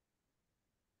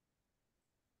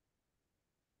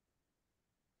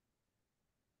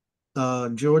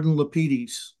 Jordan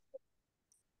Lapides.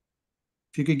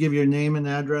 If you could give your name and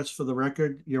address for the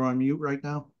record, you're on mute right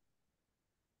now.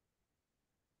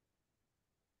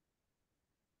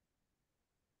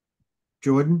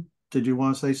 Jordan, did you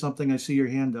want to say something? I see your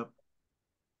hand up.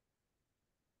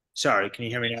 Sorry, can you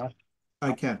hear me now?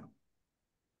 I can.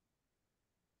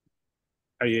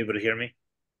 Are you able to hear me?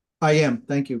 I am,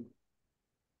 thank you.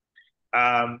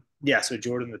 Yeah, so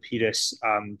Jordan Lapidus,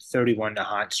 31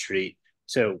 Nahant Street.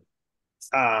 So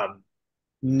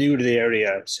new to the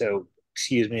area, so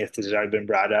excuse me if this has already been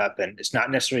brought up, and it's not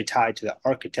necessarily tied to the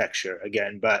architecture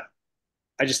again, but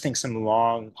I just think some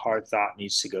long, hard thought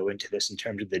needs to go into this in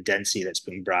terms of the density that's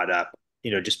been brought up.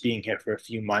 Just being here for a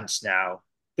few months now,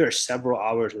 there are several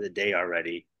hours of the day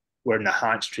already where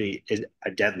Nahant Street is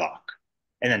a deadlock.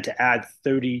 And then to add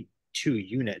 32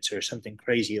 units or something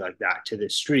crazy like that to the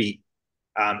street,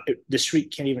 the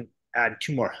street can't even add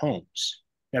 2 more homes,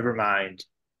 never mind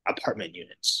apartment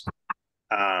units.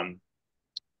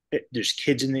 There's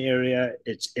kids in the area.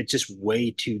 It's just way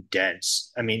too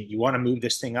dense. I mean, you want to move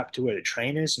this thing up to where the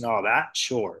train is and all that,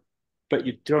 sure, but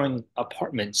you're throwing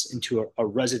apartments into a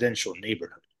residential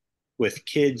neighborhood with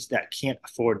kids that can't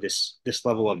afford this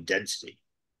level of density.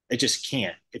 It just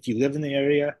can't. If you live in the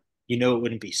area, it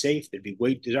wouldn't be safe.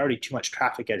 There's already too much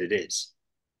traffic as it is.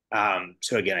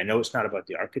 So again, I know it's not about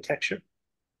the architecture,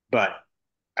 but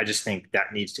I just think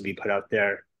that needs to be put out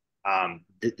there.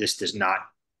 This does not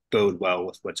bode well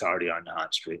with what's already on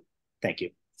Nahant Street. Thank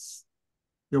you.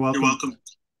 You're welcome.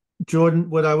 Jordan,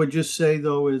 what I would just say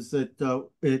though is that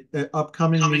at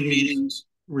upcoming meetings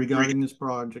regarding this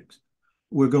project,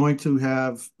 we're going to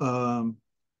have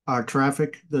our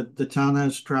traffic, the town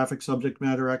has traffic subject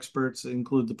matter experts,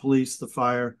 include the police, the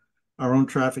fire, our own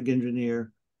traffic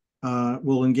engineer.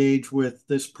 We'll engage with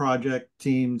this project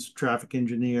team's traffic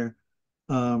engineer.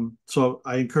 So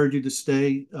I encourage you to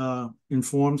stay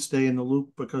informed, stay in the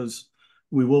loop, because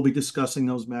we will be discussing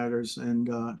those matters. And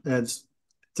as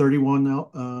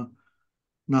 31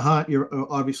 Nahant, you're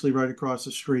obviously right across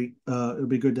the street. It'll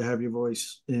be good to have your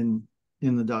voice in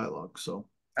the dialogue. So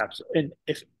absolutely.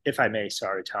 And if I may,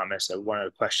 sorry, Thomas, one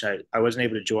other question. I wasn't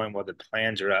able to join while the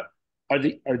plans are up.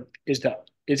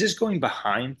 Is this going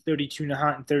behind 32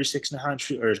 Nahant and 36 Nahant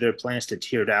Street, or is there plans to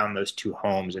tear down those two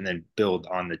homes and then build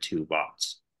on the two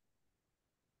lots?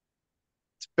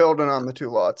 It's building on the two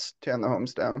lots, tearing the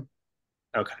homes down.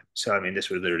 Okay, so I mean, this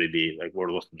would literally be like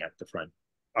we're looking at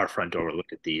our front door.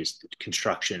 Look at these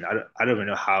construction. I don't even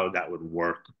know how that would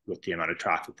work with the amount of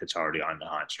traffic that's already on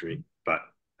Nahant Street. But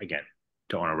again,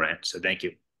 don't want to rant. So thank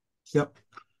you. Yep.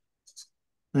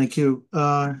 Thank you.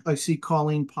 I see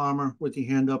Colleen Palmer with your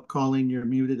hand up. Colleen, you're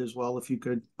muted as well. If you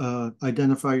could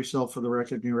identify yourself for the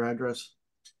record and your address.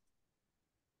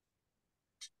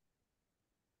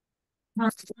 I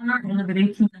live at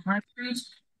 18 High Street,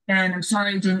 and I'm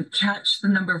sorry I didn't catch the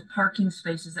number of parking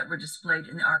spaces that were displayed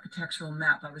in the architectural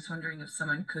map. I was wondering if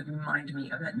someone could remind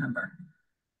me of that number.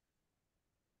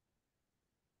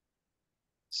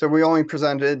 So we only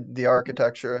presented the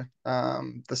architecture.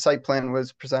 The site plan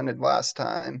was presented last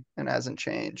time and hasn't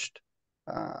changed.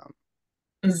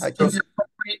 Is it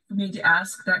appropriate for me to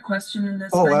ask that question in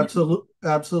this? Oh,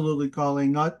 absolutely,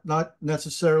 Colleen. Not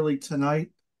necessarily tonight,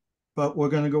 but we're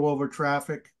going to go over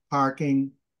traffic,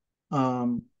 parking,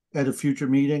 at a future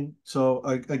meeting. So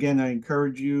again, I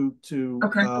encourage you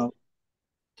to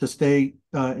stay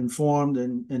informed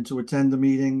and to attend the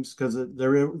meetings, because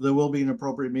there will be an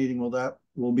appropriate meeting. Well, that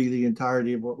will be the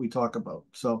entirety of what we talk about.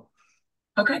 So,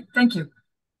 okay, thank you.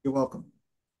 You're welcome.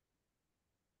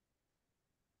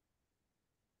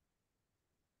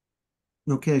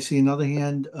 Okay, I see another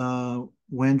hand,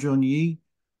 Wanjun Yi.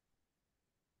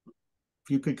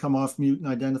 If you could come off mute and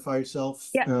identify yourself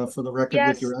for the record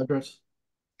with your address.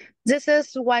 This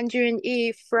is Wanjun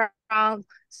Yi from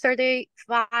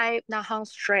 35 Nahant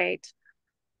Street,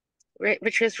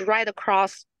 which is right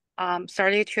across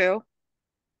 32.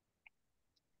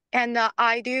 And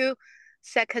I do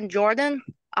second Jordan.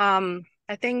 I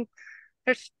think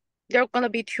there's going to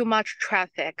be too much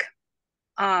traffic,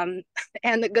 and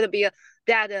it's going to be a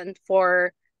dead end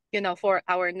for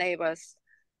our neighbors.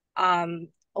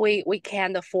 We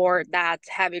can't afford that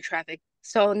heavy traffic.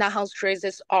 So Nahant Street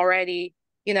is already,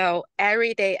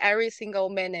 every day, every single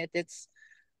minute, it's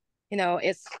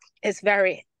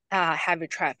very heavy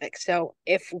traffic. So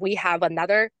if we have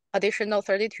another additional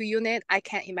 32 unit, I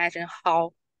can't imagine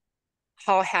how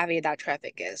heavy that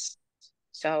traffic is.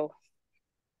 So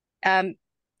I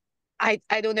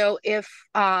don't know if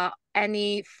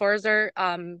any further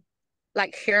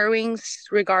like hearings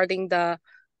regarding the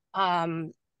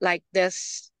like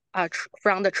this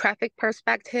from the traffic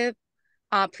perspective,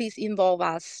 please involve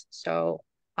us. So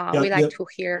we like to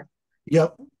hear.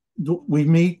 Yep, we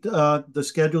meet the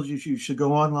schedules. You should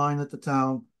go online at the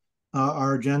town.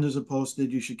 Our agendas are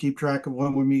posted. You should keep track of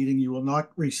when we're meeting. You will not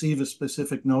receive a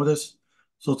specific notice.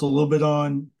 So it's a little bit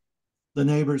on the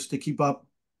neighbors to keep up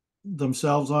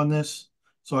themselves on this.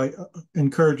 So I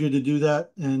encourage you to do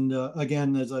that. And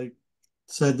again, as I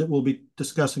said, that we'll be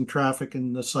discussing traffic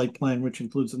and the site plan, which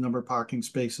includes the number of parking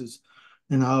spaces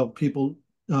and how people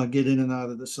get in and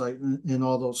out of the site and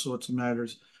all those sorts of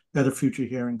matters at a future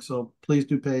hearing. So please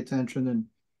do pay attention,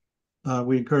 and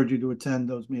we encourage you to attend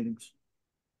those meetings.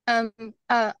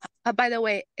 By the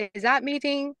way, is that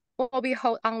meeting will be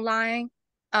held online,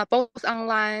 both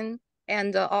online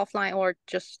and offline, or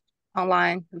just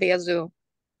online via Zoom?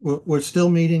 We're still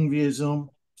meeting via Zoom,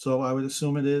 so I would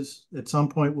assume it is. At some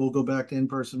point, we'll go back to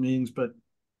in-person meetings, but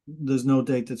there's no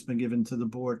date that's been given to the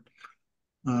board.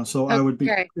 So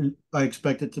I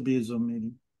expect it to be a Zoom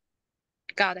meeting.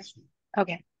 Got it.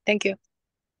 Okay, thank you.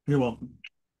 You're welcome.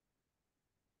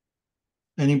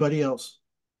 Anybody else?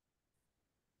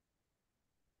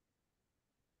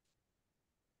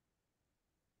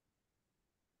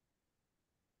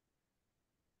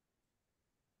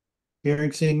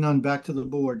 Hearing, seeing none, back to the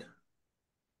board.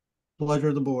 Pleasure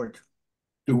of the board.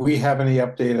 Do we have any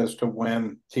update as to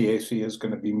when TAC is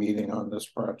going to be meeting on this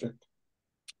project?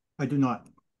 I do not.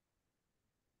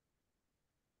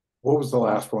 what was the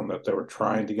last one that they were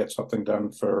trying to get something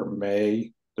done for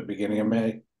May, the beginning of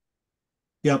May?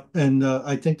 Yep, and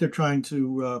I think they're trying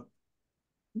to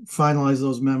finalize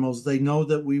those memos. They know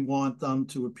that we want them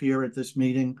to appear at this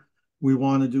meeting. We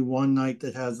want to do one night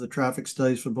that has the traffic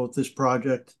studies for both this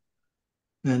project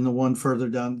and the one further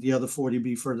down, the other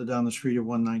 40B further down the street of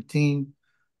 119.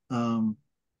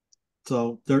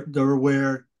 So they're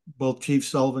aware, both Chief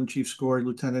Sullivan, Chief Scory,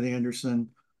 Lieutenant Anderson,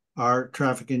 our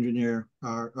traffic engineer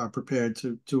are prepared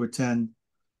to attend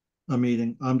a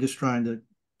meeting. I'm just trying to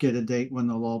get a date when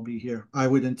they'll all be here. I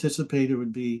would anticipate it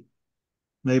would be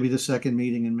maybe the second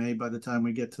meeting in May by the time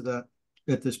we get to that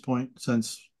at this point,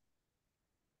 since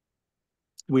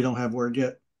we don't have word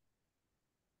yet.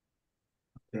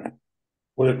 Okay.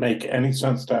 Would it make any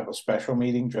sense to have a special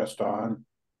meeting just on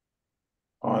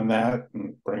that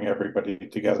and bring everybody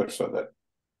together so that,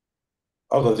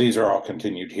 although these are all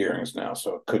continued hearings now,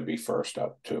 so it could be first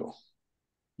up too.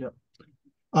 Yep.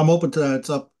 I'm open to that. It's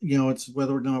up, it's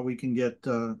whether or not we can get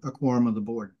a quorum of the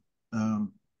board.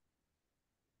 And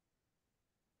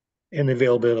the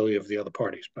availability of the other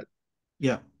parties, but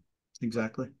yeah,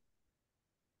 exactly.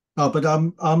 But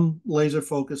I'm laser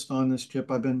focused on this,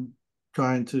 Chip. I've been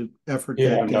trying to effort.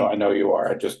 Yeah, I know you are.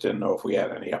 I just didn't know if we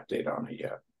had any update on it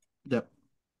yet. Yep.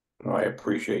 No, I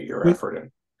appreciate your effort.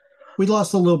 And we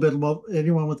lost a little bit. Well,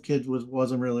 anyone with kids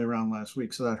wasn't really around last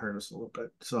week, so that hurt us a little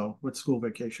bit. So with school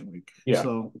vacation week, yeah.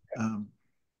 So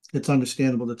it's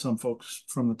understandable that some folks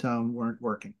from the town weren't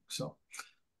working. So,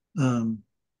 so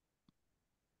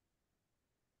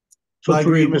I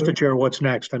through agree, you, Mr. Chair, what's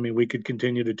next? I mean, we could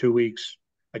continue to 2 weeks.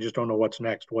 I just don't know what's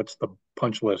next. What's the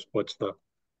punch list? What's the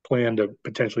plan to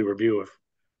potentially review if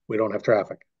we don't have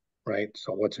traffic, right?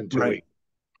 So what's in 2 weeks?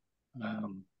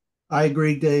 I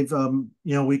agree, Dave.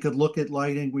 We could look at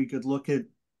lighting, we could look at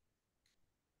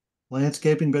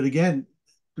landscaping, but again,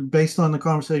 based on the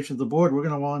conversation of the board, we're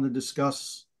going to want to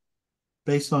discuss,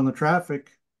 based on the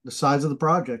traffic, the size of the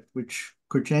project, which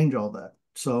could change all that.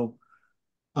 So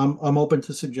I'm open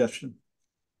to suggestion.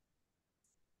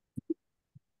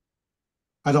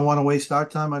 I don't want to waste our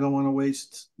time. I don't want to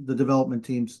waste the development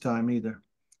team's time either.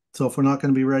 So if we're not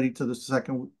going to be ready to the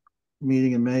second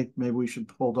meeting in May, maybe we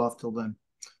should hold off till then.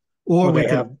 Or we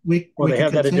could they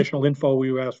have that additional info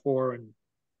we asked for, and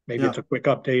maybe it's a quick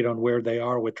update on where they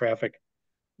are with traffic.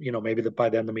 Maybe by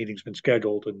then the meeting's been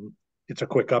scheduled and it's a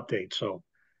quick update. So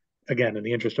again, in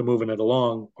the interest of moving it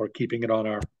along or keeping it on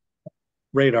our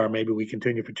radar, maybe we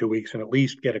continue for 2 weeks and at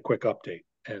least get a quick update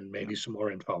and maybe some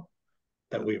more info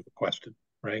that we've requested,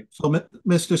 right? So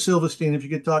Mr. Silverstein, if you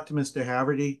could talk to Mr.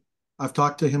 Haverty, I've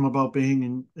talked to him about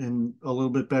being in a little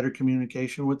bit better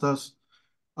communication with us.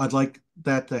 I'd like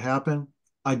that to happen.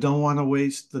 I don't want to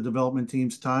waste the development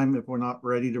team's time if we're not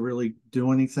ready to really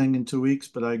do anything in 2 weeks,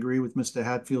 but I agree with Mr.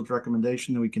 Hatfield's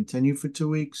recommendation that we continue for 2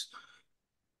 weeks.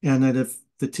 And that if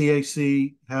the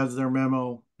TAC has their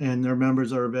memo and their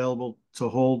members are available to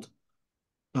hold,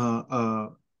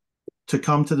 to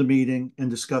come to the meeting and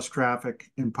discuss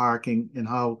traffic and parking and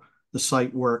how the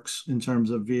site works in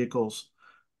terms of vehicles,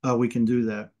 we can do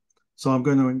that. So I'm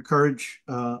going to encourage,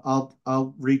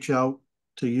 I'll reach out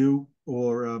to you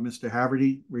or Mr.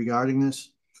 Haverty regarding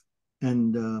this,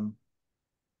 and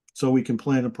so we can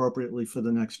plan appropriately for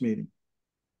the next meeting.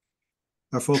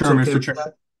 Are folks sure, okay Mr. with Chair.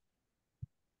 that?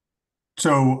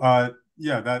 So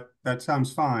yeah, that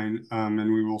sounds fine.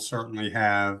 And we will certainly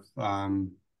have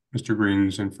Mr.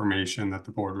 Green's information that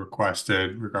the board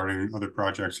requested regarding other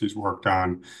projects he's worked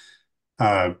on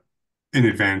in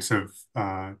advance of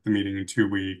the meeting in 2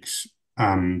 weeks.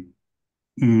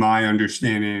 My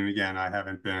understanding, again, I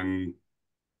haven't been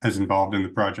as involved in the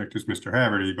project as Mr.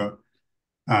 Haverty, but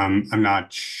I'm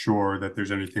not sure that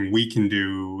there's anything we can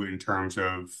do in terms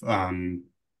of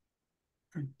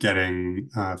getting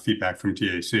feedback from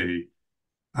TAC.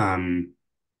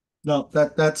 No,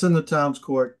 that's in the town's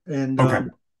court. And okay.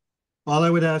 All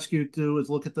I would ask you to do is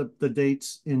look at the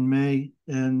dates in May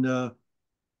and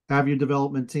have your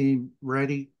development team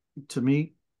ready to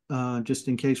meet, just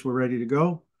in case we're ready to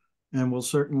go. And we'll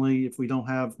certainly, if we don't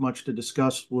have much to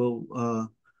discuss, we'll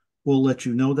let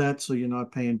you know that, so you're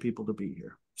not paying people to be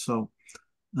here. So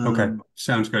okay,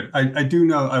 sounds good. I do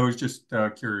know, I was just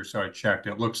curious, so I checked.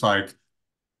 It looks like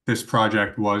this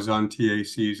project was on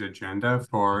TAC's agenda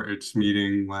for its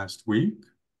meeting last week,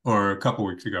 or a couple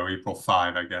weeks ago, April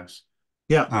 5, I guess.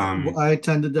 Yeah, I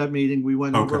attended that meeting. We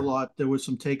went over a okay. lot. There were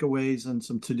some takeaways and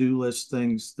some to-do list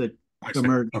things that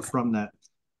emerged from that.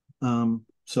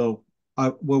 So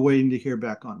we're waiting to hear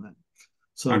back on that.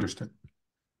 So understood.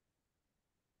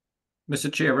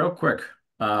 Mr. Chair, real quick.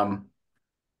 In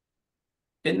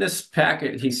this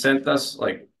packet he sent us,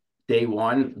 like day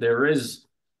one, there is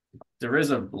there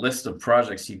is a list of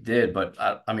projects he did, but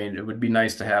I mean, it would be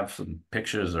nice to have some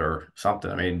pictures or something.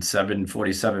 I mean,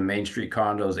 747 Main Street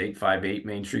condos, 858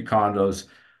 Main Street condos,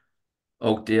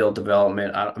 Oakdale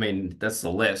development. I mean, that's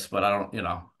the list, but I don't,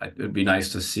 it would be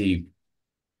nice to see,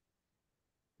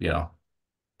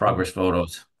 progress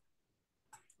photos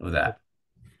of that.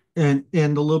 And a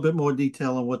little bit more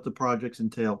detail on what the projects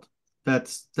entailed.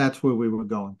 That's where we were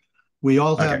going. We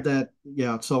all have Okay. that,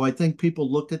 yeah. So I think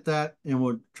people looked at that and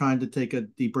we're trying to take a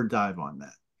deeper dive on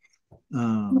that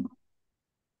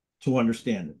to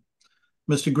understand it.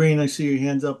 Mr. Green, I see your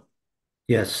hands up.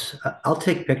 Yes, I'll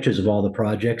take pictures of all the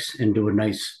projects and do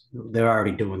they're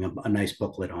already doing a nice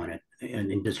booklet on it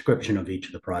and in description of each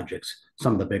of the projects,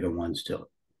 some of the bigger ones too.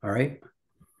 All right.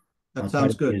 That I'll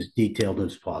sounds try to good. be as detailed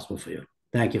as possible for you.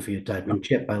 Thank you for your time. And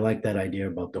Chip, I like that idea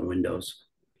about the windows.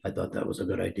 I thought that was a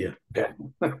good idea. Yeah.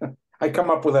 I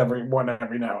come up with every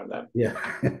now and then. Yeah.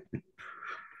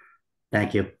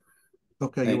 Thank you.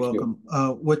 Okay, you're welcome.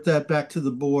 With that, back to the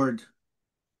board.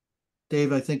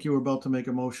 Dave, I think you were about to make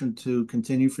a motion to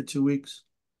continue for 2 weeks.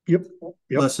 Yep.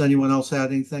 Unless anyone else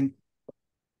had anything.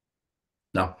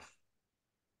 No.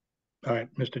 All right,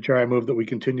 Mr. Chair, I move that we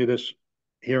continue this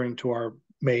hearing to our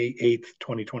May 8th,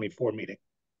 2024 meeting.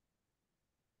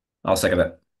 I'll second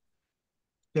that.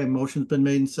 Okay, motion's been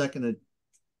made and seconded.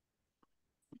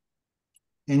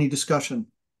 Any discussion?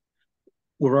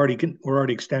 We're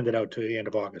already extended out to the end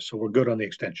of August, so we're good on the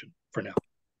extension for now.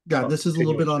 Yeah, this is a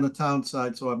little bit on the town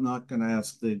side, so I'm not going to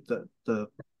ask the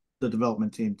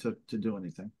development team to do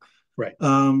anything. Right.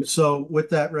 So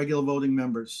with that, regular voting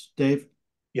members, Dave?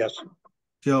 Yes.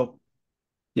 Joe?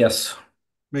 Yes.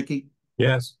 Mickey?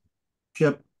 Yes.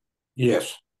 Chip?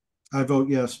 Yes. I vote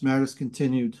yes. Matters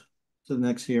continued to the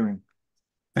next hearing.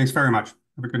 Thanks very much.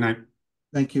 Have a good night.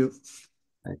 Thank you.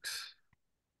 Thanks.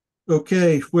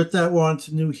 Okay, with that, we're on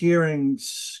to new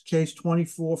hearings. Case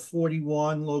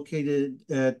 2441 located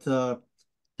at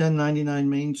 1099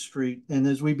 Main Street. And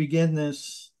as we begin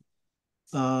this,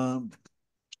 I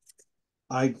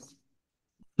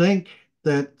think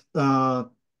that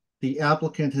the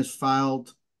applicant has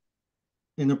filed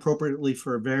inappropriately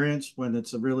for a variance when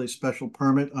it's a really special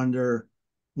permit under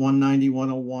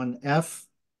 190-101F.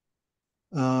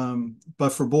 But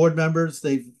for board members,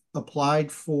 they've applied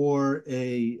for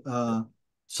a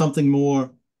something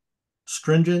more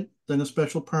stringent than a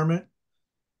special permit.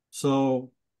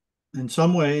 So in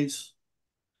some ways,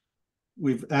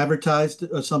 we've advertised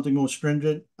something more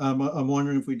stringent. I'm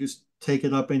wondering if we just take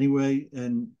it up anyway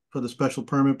and for the special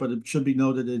permit, but it should be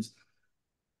noted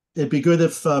it'd be good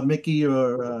if Mickey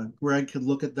or Greg could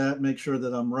look at that, make sure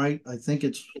that I'm right. I think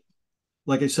it's,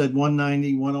 like I said,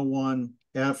 190-101F.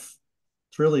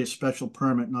 It's really a special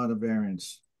permit, not a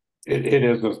variance. It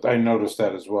is. I noticed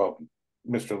that as well,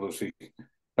 Mr. Lucy,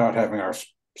 not having our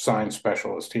sign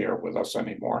specialist here with us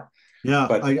anymore. Yeah,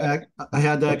 but I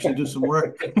had to actually do some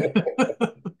work.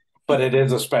 But it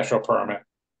is a special permit.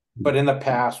 But in the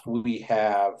past, we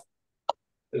have,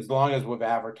 as long as we've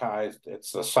advertised,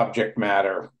 it's the subject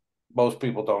matter. Most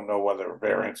people don't know whether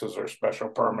variances or special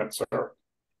permits or,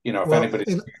 if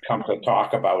anybody's come to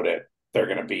talk about it, they're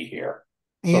going to be here.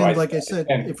 And so like I said,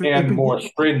 if more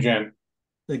stringent.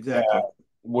 Exactly.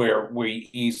 Where we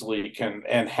easily can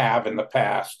and have in the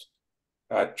past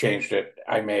changed it,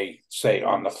 I may say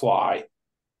on the fly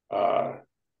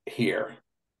here.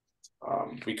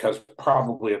 Because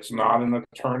probably it's not an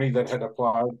attorney that had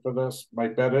applied for this. My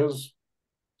bet is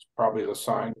it's probably the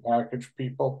sign package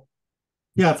people.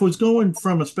 Yeah, if it was going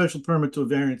from a special permit to a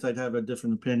variance, I'd have a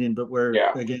different opinion. But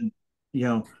again,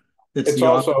 it's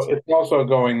also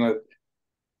going that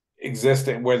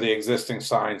existing where the existing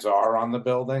signs are on the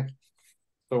building.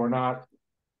 So we're not,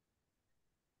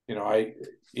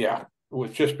 it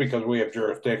was just because we have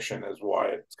jurisdiction is why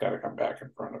it's got to come back in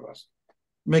front of us.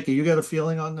 Mickey, you got a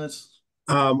feeling on this?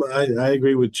 I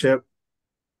agree with Chip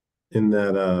in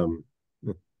that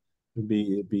it'd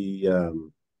be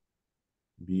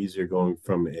easier going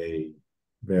from a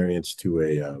variance to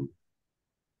it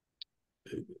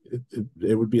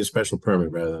would be a special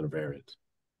permit rather than a variance.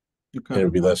 Okay. And it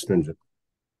would be less stringent.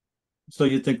 So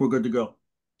you think we're good to go?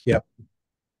 Yep.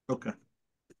 Okay.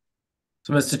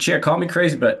 So, Mr. Chair, call me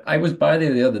crazy, but I was by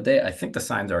there the other day. I think the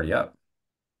sign's already up.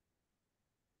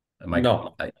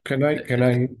 Can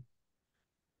I?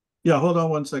 Yeah, hold on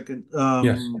one second.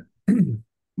 Yes.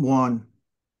 Juan.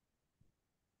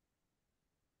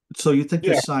 So you think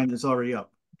the sign is already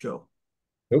up, Joe?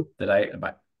 Nope.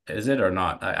 Is it or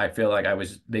not? I feel like I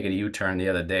was making a U-turn the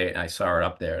other day and I saw it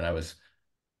up there and I was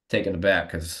taken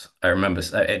aback because I remember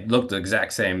it looked the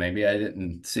exact same. Maybe I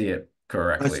didn't see it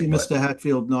correctly. I see Mr.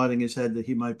 Hatfield nodding his head that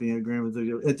he might be in agreement with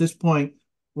you. At this point,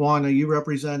 Juan, are you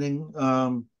representing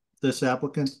this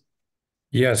applicant?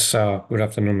 Yes, good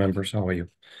afternoon, members. How are you?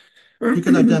 You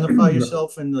can identify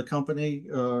yourself and the company.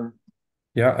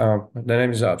 Yeah, my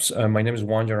name is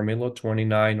Juan Jaramillo,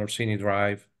 29 Orsini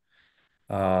Drive.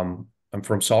 I'm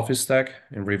from Sophist Tech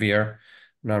in Riviera,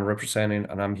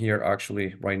 and I'm here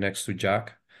actually right next to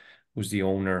Jack, who's the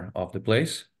owner of the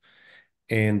place.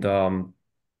 And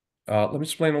let me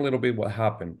explain a little bit what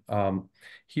happened.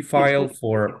 He filed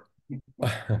for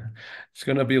it's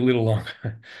gonna be a little long,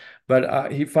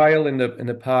 but he filed in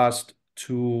the past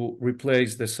to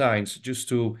replace the signs, just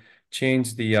to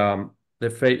change the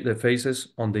faces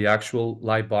on the actual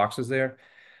light boxes there.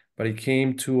 But it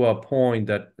came to a point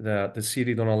that the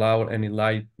city don't allow any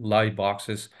light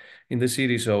boxes in the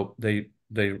city, so they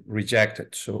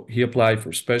rejected. So he applied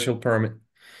for special permit.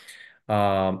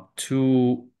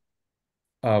 To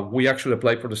We actually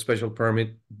applied for the special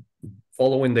permit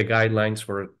following the guidelines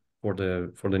for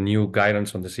the new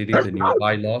guidance on the city, the new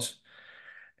bylaws.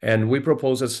 And we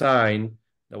proposed a sign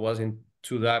that was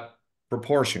to that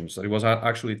proportions. That it was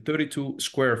actually 32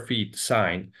 square feet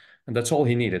sign, and that's all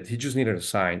he needed. He just needed a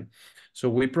sign. So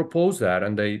we proposed that,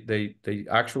 and they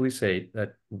actually say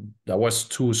that that was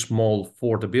too small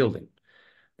for the building.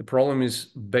 The problem is,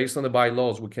 based on the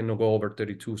bylaws, we cannot go over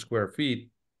 32 square feet,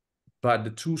 but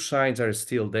the two signs are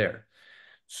still there.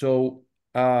 So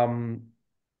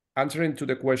answering to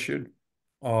the question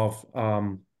of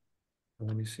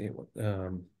let me see what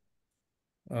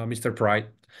Mr. Pride.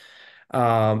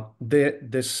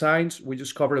 The signs, we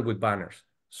just covered it with banners.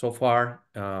 So far,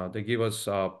 they give us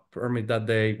a permit that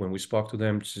day when we spoke to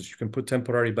them. Says you can put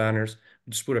temporary banners.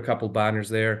 We just put a couple banners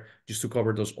there just to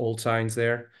cover those old signs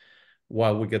there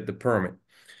while we get the permit.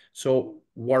 So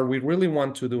what we really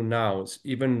want to do now is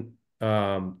even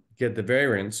get the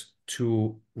variance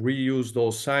to reuse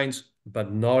those signs,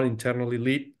 but not internally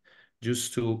lit,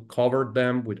 just to cover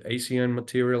them with ACN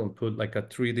material and put like a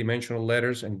three-dimensional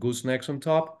letters and goosenecks on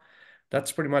top.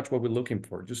 That's pretty much what we're looking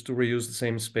for, just to reuse the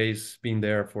same space being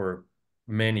there for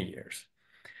many years.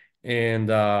 And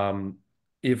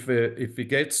if it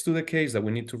gets to the case that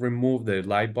we need to remove the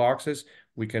light boxes,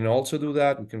 we can also do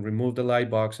that. We can remove the light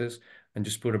boxes and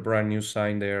just put a brand new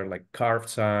sign there, like carved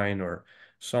sign or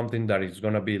something that is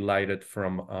going to be lighted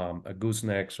from a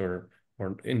goosenecks or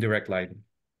indirect lighting.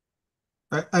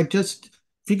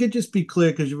 If you could just be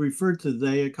clear, because you referred to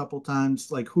they a couple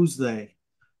times, like who's they?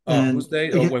 Who's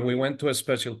they? Oh, when we went to a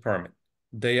special permit,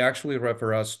 they actually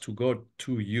refer us to go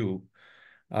to you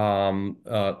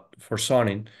for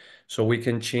zoning, so we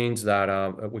can change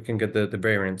that. We can get the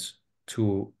variance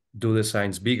to do the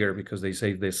signs bigger, because they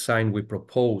say the sign we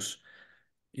propose,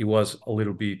 it was a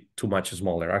little bit too much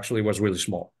smaller. Actually, it was really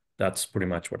small. That's pretty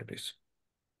much what it is.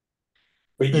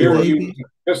 But you're using,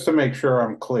 just to make sure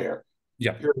I'm clear,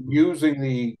 yeah, you're using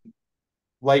the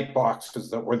light boxes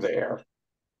that were there.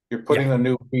 You're putting the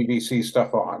new PVC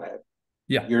stuff on it.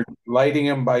 Yeah. You're lighting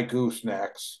them by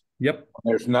goosenecks. Yep.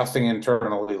 There's nothing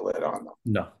internally lit on them.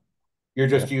 No. You're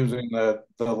just using the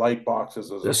light boxes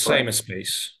as the same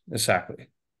space. Exactly.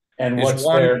 And it's what's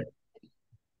there?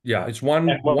 Yeah, it's one.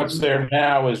 And what's there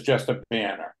now is just a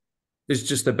banner. It's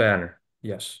just a banner.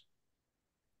 Yes.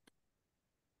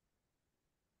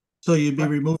 So you'd be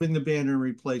removing the banner and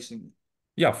replacing it?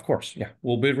 Yeah, of course. Yeah,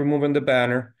 we'll be removing the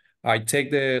banner. I take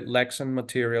the Lexan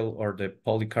material or the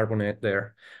polycarbonate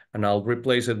there, and I'll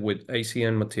replace it with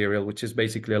ACN material, which is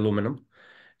basically aluminum.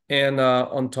 And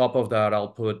on top of that, I'll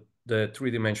put the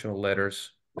three-dimensional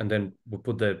letters, and then we'll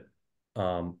put the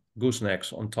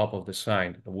goosenecks on top of the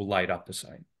sign that will light up the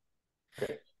sign.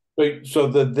 Okay. So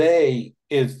the they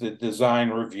is the design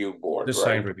review board,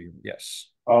 design right? review, yes.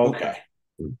 Okay.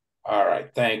 All right.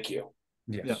 Thank you.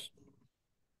 Yes. Yeah.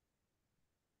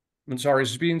 I'm sorry,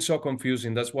 it's been so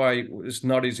confusing. That's why it's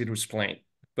not easy to explain.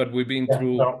 But we've been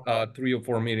through 3 or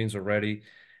 4 meetings already,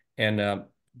 and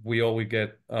we always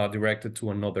get directed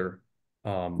to another.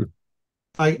 Yeah,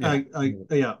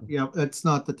 it's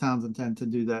not the town's intent to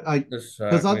do that.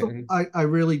 I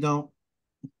really don't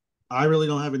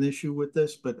have an issue with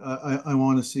this, but I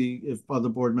want to see if other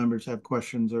board members have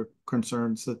questions or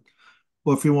concerns or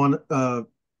if you want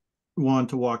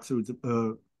to walk through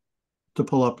to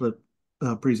pull up the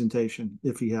presentation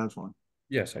if he has one.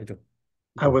 Yes, I do.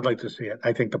 I would like to see it.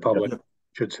 I think the public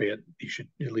should see it. You should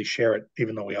at least share it,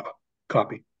 even though we have a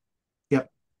copy.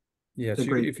 Yep. Yes,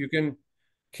 if you can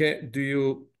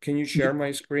you share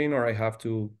my screen, or I have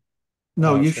to?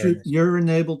 No, you should. You're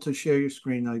enabled to share your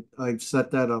screen. I've set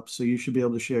that up, so you should be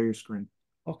able to share your screen.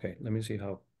 Okay, let me see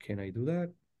how can I do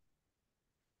that.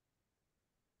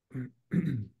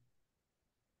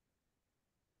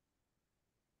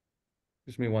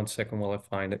 Give me 1 second while I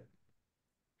find it.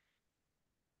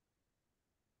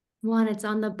 one. It's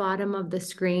on the bottom of the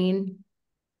screen.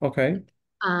 Okay.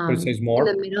 But it says In more.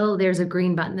 the middle, there's a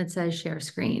green button that says share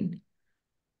screen.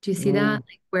 Do you see that? Mm.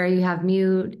 Like where you have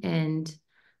mute and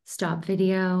stop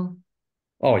video?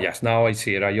 Oh, yes. Now I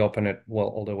see it. I open it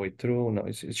all the way through. No,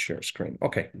 it's share screen.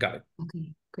 Okay, got it.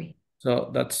 Okay, great.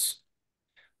 So that's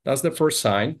the first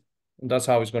sign. That's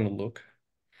how it's going to look.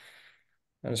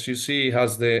 As you see, it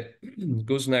has the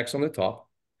goosenecks on the top.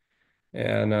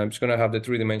 And I'm just going to have the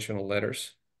three-dimensional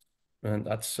letters. And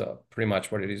that's pretty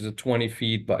much what it is. It's 20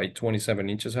 feet by 27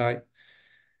 inches high.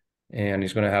 And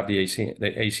it's going to have the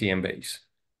ACM base.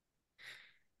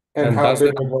 And how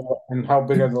big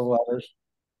are the letters?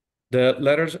 The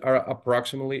letters are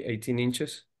approximately 18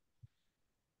 inches.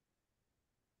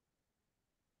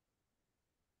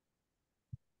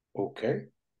 Okay.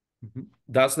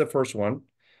 That's the first one.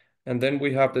 And then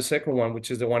we have the second one,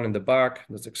 which is the one in the back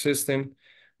that's existing.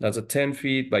 That's a 10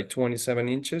 feet by 27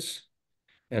 inches.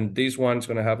 And this one's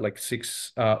going to have like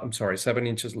 7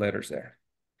 inches letters there.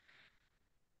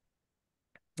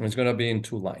 And it's going to be in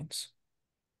 2 lines.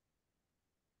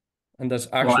 And that's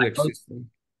actually existing.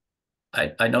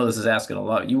 I know this is asking a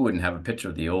lot. You wouldn't have a picture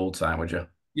of the old sign, would you?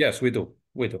 Yes, we do.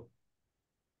 We do.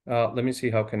 Let me see,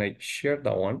 how can I share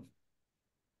that one?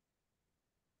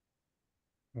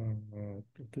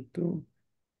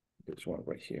 This one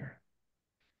right here.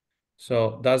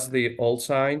 So that's the old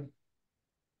sign.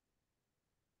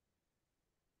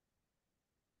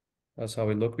 That's how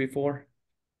it looked before.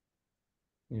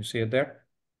 You see it there?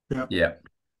 Yeah. Yeah.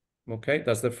 Okay,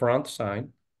 that's the front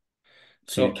sign.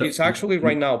 So So it's actually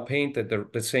right now painted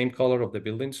the same color of the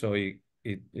building, so it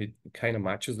kind of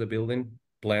matches the building,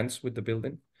 blends with the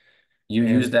building. You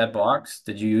used that box?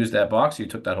 Did you use that box? You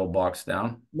took that whole box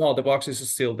down? No, the box is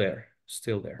still there.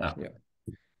 Still there. Oh. Yeah.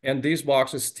 And this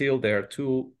box is still there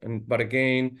too. But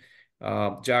again,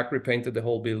 Jack repainted the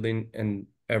whole building and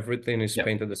everything is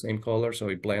painted the same color, so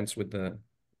it blends with the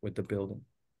building.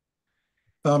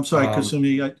 I'm sorry,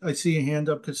 Kasumi, I see your hand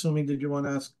up. Kasumi, did you want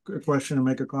to ask a question or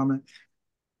make a comment?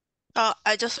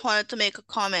 I just wanted to make a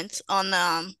comment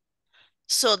on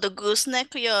so the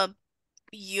gooseneck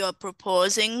you're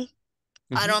proposing,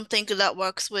 I don't think that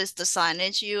works with the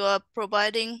signage you are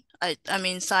providing. I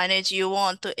mean signage you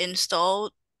want to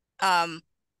install.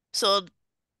 So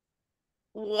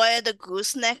where the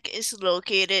gooseneck is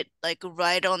located, like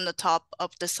right on the top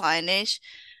of the signage,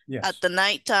 at the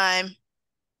nighttime,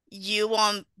 you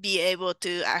won't be able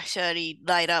to actually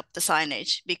light up the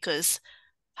signage because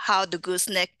how the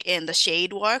gooseneck and the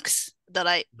shade works, the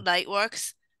light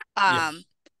works,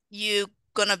 you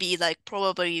gonna be like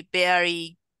probably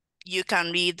barely you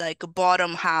can read like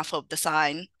bottom half of the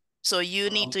sign. So you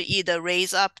need to either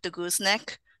raise up the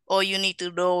gooseneck or you need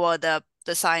to lower the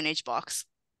signage box.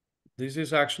 This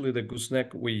is actually the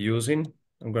gooseneck we're using.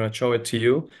 I'm going to show it to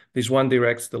you. This one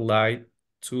directs the light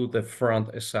to the front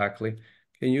exactly.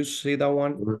 Can you see that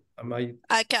one?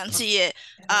 I can see it.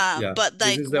 Yeah, But this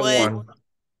like is the one.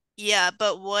 Yeah,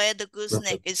 but where the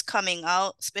gooseneck is coming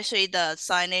out, especially the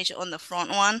signage on the front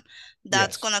one,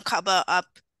 that's gonna cover up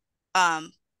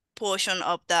portion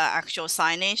of the actual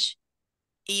signage,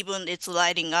 even it's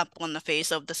lighting up on the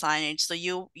face of the signage. So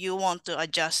you want to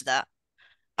adjust that.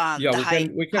 Yeah,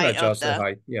 The we can adjust the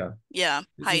height. Yeah,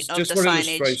 height of just the for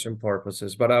signage. illustration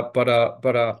purposes,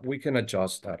 but we can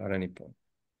adjust that at any point.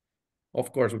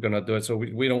 Of course, we're gonna do it. So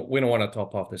we don't want to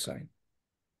top off the sign.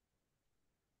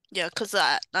 Yeah, because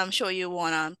I'm sure you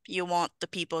want the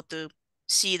people to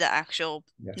see the actual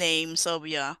names of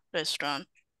your restaurant.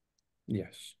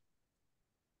 Yes.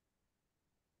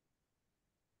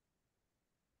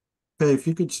 Okay, if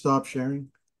you could stop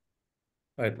sharing.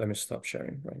 All right, let me stop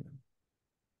sharing right now.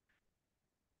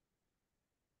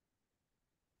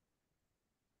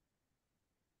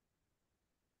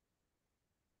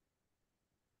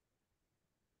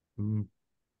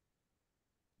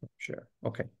 Sure.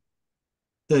 Okay.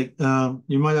 Okay,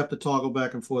 you might have to toggle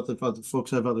back and forth if other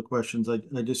folks have other questions. I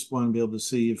just want to be able to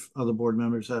see if other board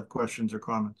members have questions or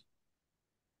comments.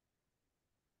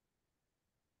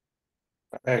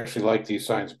 I actually like these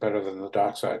signs better than the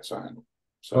dockside sign.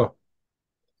 So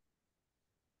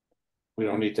we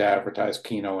don't need to advertise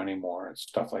Keno anymore and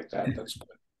stuff like that. That's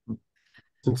good.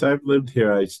 Since I've lived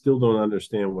here, I still don't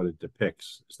understand what it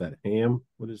depicts. Is that ham?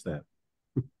 What is that?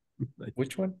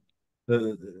 Which one?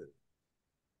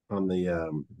 On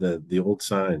the old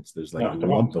signs, there's like a the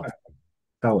lump old of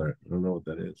color. I don't know what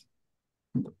that is.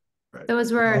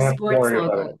 Those were our sports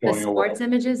logo. The sports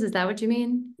images, is that what you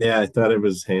mean? Yeah, I thought it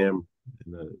was ham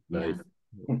and a knife.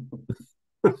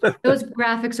 Those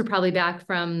graphics are probably back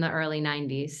from the early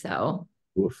 90s, so.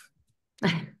 Oof.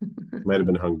 Might have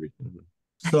been hungry.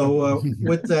 So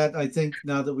with that, I think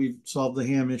now that we've solved the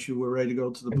ham issue, we're ready to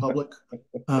go to the public.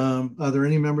 Are there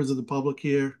any members of the public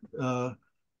here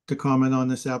to comment on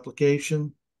this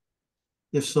application?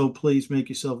 If so, please make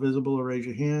yourself visible or raise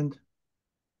your hand.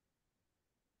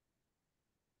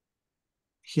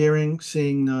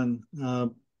 Seeing none.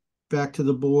 Back to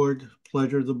the board,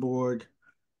 pleasure of the board.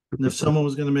 And if someone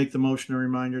was going to make the motion, a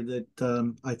reminder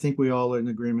that I think we all are in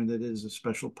agreement that it is a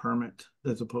special permit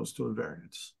as opposed to a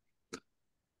variance.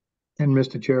 And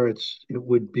Mr. Chair, it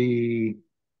would be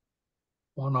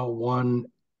 101F.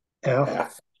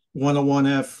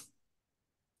 101F,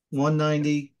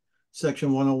 190,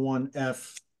 section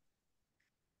 101F.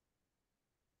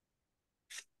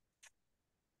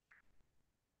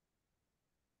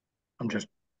 I'm just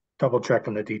double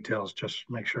checking the details, just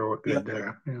make sure we're good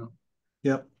there. Yeah.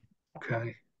 Yep.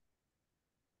 Okay.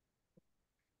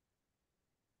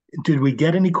 Did we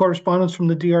get any correspondence from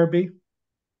the DRB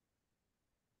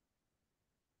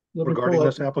regarding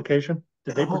this application?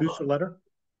 Did they produce a letter?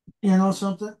 You know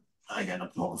something? I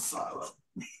gotta pull the file up.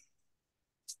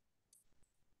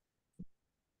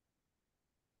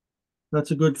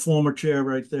 That's a good former chair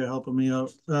right there helping me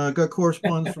out. Got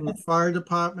correspondence from the fire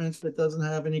department that doesn't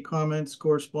have any comments.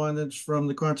 Correspondence from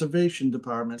the conservation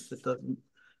department that doesn't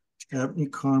have any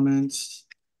comments.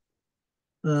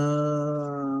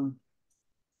 But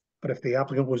if the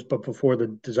applicant was put before the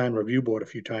design review board a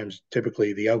few times,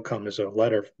 typically the outcome is a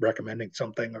letter recommending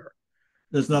something. Or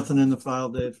there's nothing in the file,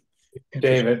 Dave.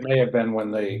 Dave, it may have been when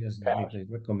they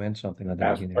recommend something at the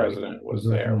past beginning. president was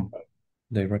there. But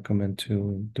They recommend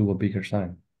to do a bigger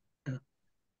sign.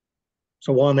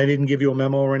 So Juan, they didn't give you a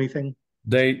memo or anything?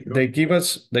 They didn't give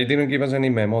us any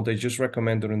memo. They just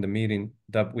recommend during the meeting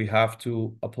that we have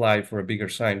to apply for a bigger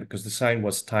sign because the sign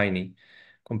was tiny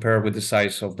compared with the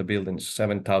size of the building,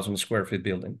 7,000 square feet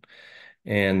building.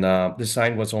 And the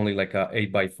sign was only like a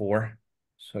 8x4.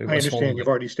 So it was I understand you've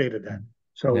already stated that.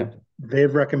 So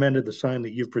they've recommended the sign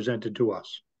that you've presented to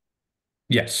us.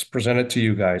 Yes, present it to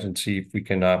you guys and see if we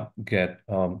can get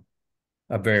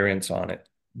a variance on it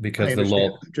because the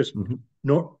law just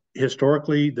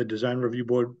historically the design review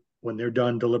board, when they're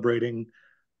done deliberating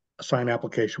a sign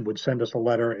application, would send us a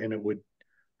letter and it would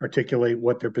articulate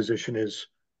what their position is,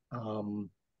 and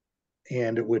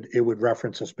it would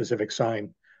reference a specific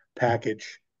sign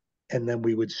package, and then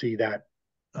we would see that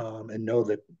and know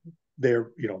that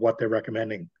they're what they're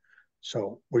recommending.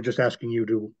 So we're just asking you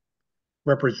to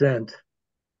represent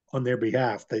on their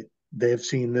behalf that they've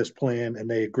seen this plan and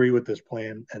they agree with this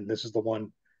plan, and this is the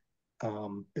one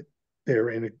they're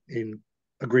in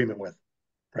agreement with,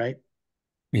 right?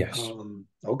 Yes.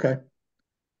 Okay.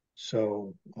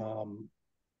 So I'm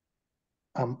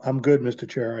good, Mr.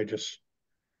 Chair. There's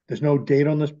no date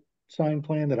on this sign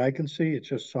plan that I can see. It's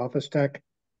just Sophos Tech.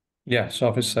 Yeah,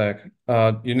 Sophos Tech.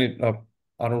 You need. I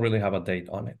don't really have a date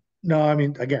on it. No, I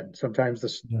mean, again, sometimes the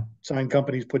sign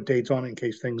companies put dates on it in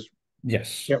case things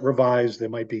get revised. There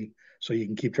might be, so you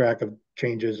can keep track of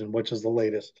changes and which is the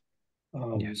latest.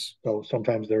 So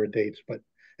sometimes there are dates,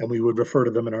 and we would refer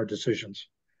to them in our decisions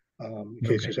in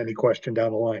case there's any question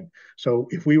down the line. So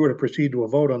if we were to proceed to a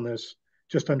vote on this,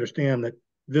 just understand that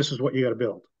this is what you got to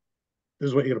build. This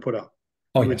is what you got to put up.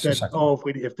 Oh, yes,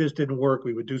 exactly. If this didn't work,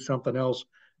 we would do something else.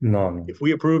 No. If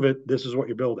we approve it, this is what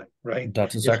you're building, right?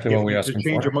 That's exactly what we're asking for. If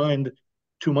you change your mind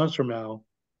 2 months from now,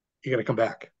 you got to come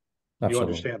back. Absolutely. You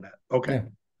understand that? Okay. Yeah.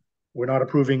 We're not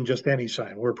approving just any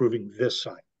sign. We're approving this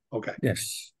sign. Okay.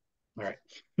 Yes. All right.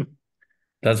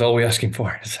 That's all we're asking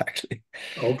for, exactly.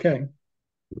 Okay.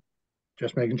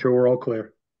 Just making sure we're all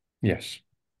clear. Yes.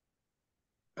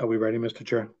 Are we ready, Mr.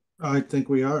 Chair? I think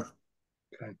we are.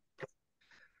 Okay.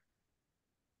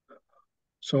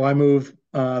 So I move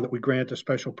that we grant a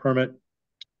special permit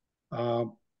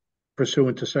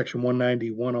pursuant to section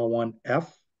 190-101F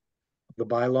of the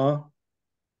bylaw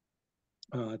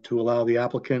to allow the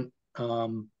applicant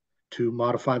to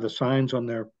modify the signs on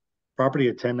their property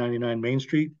at 1099 Main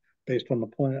Street based on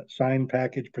the sign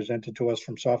package presented to us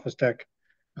from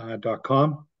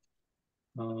sophostech.com.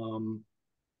 And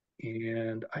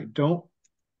I don't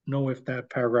know if that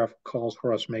paragraph calls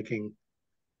for us making,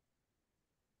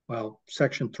 well,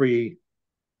 section 3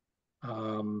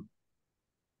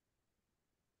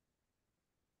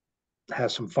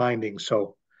 has some findings.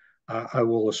 So I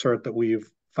will assert that we've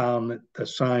found that the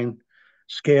sign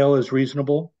scale is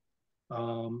reasonable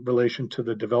relation to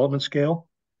the development scale,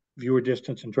 viewer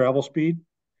distance and travel speed,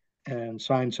 and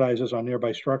sign sizes on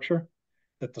nearby structure,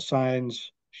 that the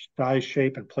sign's size,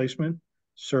 shape, and placement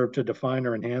serve to define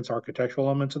or enhance architectural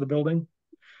elements of the building.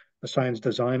 The sign's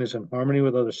design is in harmony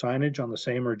with other signage on the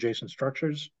same or adjacent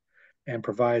structures and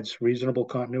provides reasonable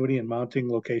continuity in mounting,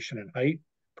 location, and height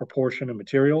proportion, and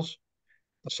materials.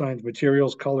 The sign's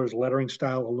materials, colors, lettering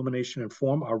style, illumination, and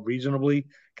form are reasonably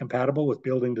compatible with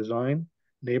building design,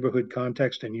 neighborhood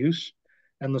context, and use.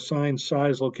 And the sign's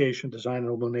size, location, design, and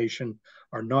illumination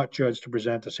are not judged to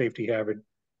present a safety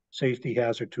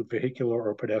hazard to vehicular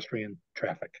or pedestrian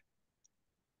traffic.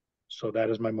 So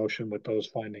that is my motion with those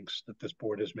findings that this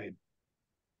board has made.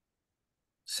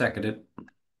 Seconded.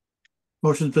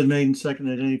 Motion's been made and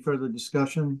seconded. Any further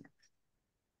discussion?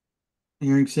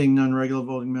 Hearing, seeing none, regular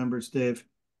voting members, Dave,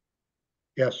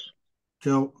 Yes.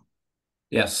 Joe,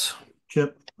 Yes.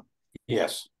 Chip,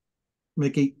 Yes.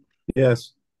 Mickey.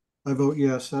 Yes. I vote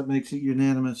yes. That makes it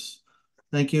unanimous.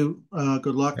 Thank you.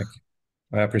 Good luck. Thank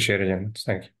you. I appreciate it, Jan.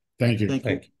 Thank you. Thank you.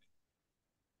 Thank you.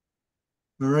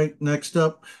 All right, next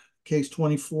up, case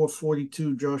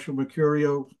 2442, Joshua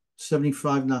Mercurio,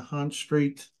 75 Nahant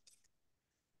Street.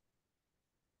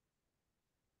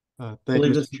 Thank I you,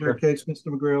 believe Mr. this is your Chair. case, Mr.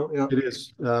 McGrail. Yeah. It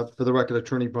is. For the record,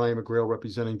 Attorney Brian McGrail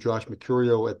representing Josh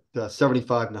Mercurio at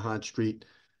 75 Nahant Street.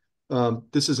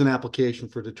 This is an application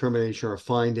for determination or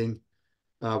finding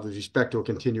with respect to a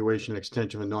continuation and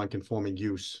extension of a non-conforming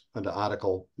use under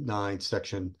Article 9,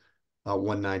 Section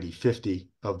 190-50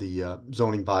 of the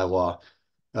zoning bylaw.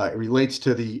 It relates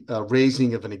to the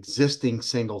raising of an existing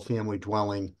single-family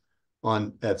dwelling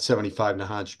at 75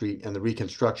 Nahant Street and the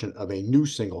reconstruction of a new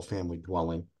single-family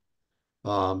dwelling.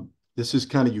 This is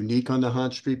kind of unique on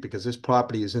Nahant Street because this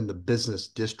property is in the business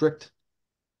district.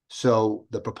 So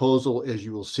the proposal, as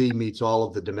you will see, meets all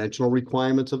of the dimensional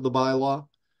requirements of the bylaw.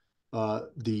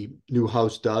 The new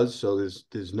house does, so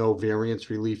there's no variance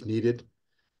relief needed.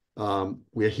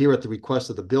 We're here at the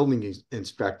request of the building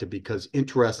inspector because,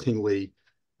 interestingly,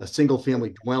 a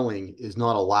single-family dwelling is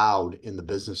not allowed in the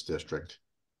business district.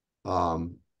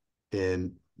 And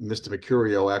Mr.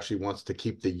 Mercurio actually wants to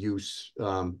keep the use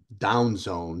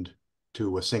downzoned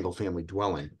to a single-family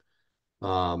dwelling.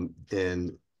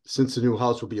 And since the new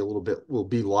house will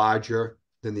be larger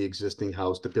than the existing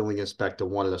house, the building inspector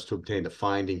wanted us to obtain a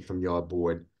finding from your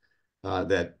board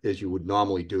that, as you would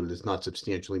normally do, is not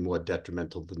substantially more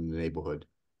detrimental than the neighborhood,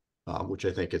 which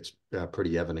I think it's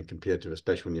pretty evident compared to,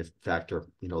 especially when you factor,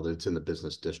 that it's in the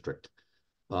business district.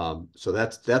 So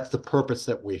that's the purpose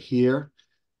that we're here.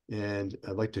 And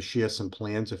I'd like to share some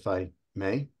plans if I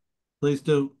may. Please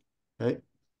do. Okay.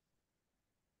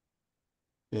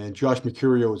 And Josh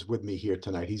Mercurio is with me here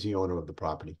tonight. He's the owner of the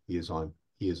property. He is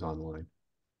online.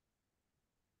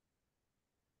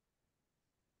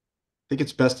 I think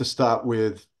it's best to start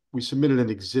with, we submitted an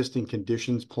existing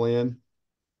conditions plan.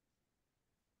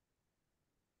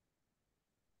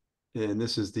 And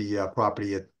this is the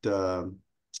property at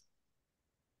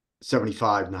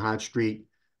 75 Nahant Street.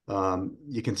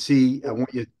 You can see, I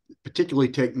want you to particularly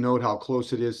take note how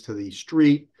close it is to the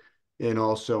street and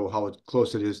also how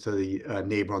close it is to the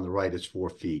neighbor on the right is 4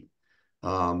 feet.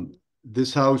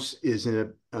 This house is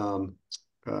in a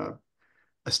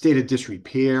state of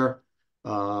disrepair.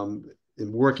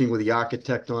 In working with the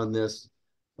architect on this,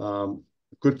 a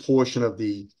good portion of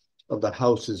the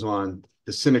house is on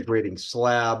disintegrating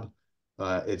slab.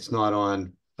 It's not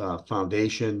on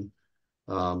foundation.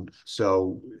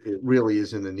 So it really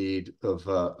is in the need of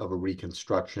a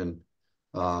reconstruction.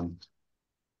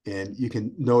 And you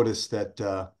can notice that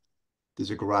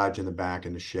there's a garage in the back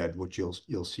and a shed, which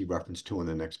you'll see reference to in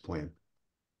the next plan.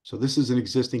 So this is an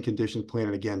existing condition plan.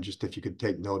 And again, just if you could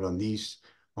take note on these,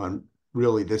 on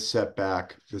really this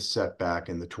setback,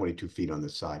 and the 22 feet on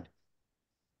this side.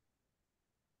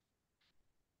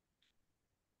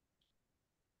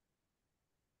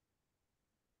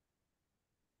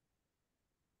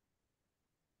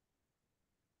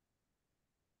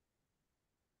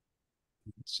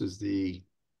 This is the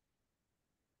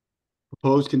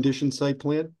proposed condition site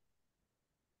plan.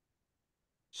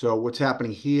 So what's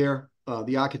happening here,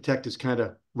 the architect has kind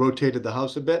of rotated the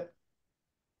house a bit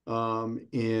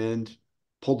and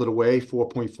pulled it away,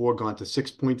 4.4, gone to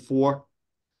 6.4,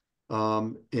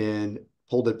 and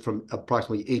pulled it from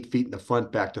approximately 8 feet in the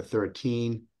front back to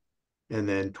 13, and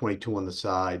then 22 on the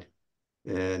side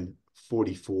and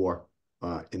 44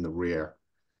 in the rear.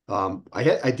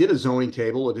 I did a zoning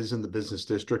table. It is in the business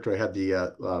district. I had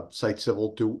the site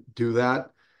civil do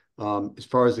that. As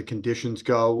far as the conditions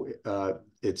go,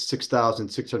 it's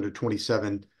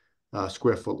 6,627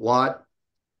 square foot lot.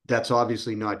 That's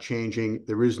obviously not changing.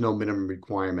 There is no minimum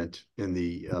requirement in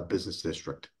the business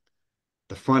district.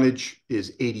 The frontage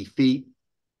is 80 feet,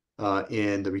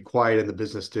 and the required in the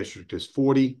business district is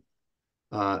 40.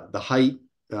 The height,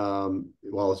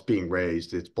 while it's being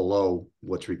raised, it's below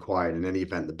what's required. In any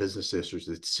event, the business district,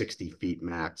 it's 60 feet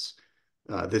max.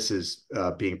 This is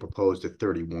being proposed at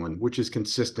 31, which is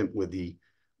consistent with the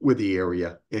with the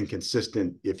area and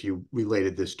consistent if you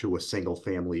related this to a single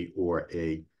family or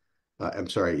if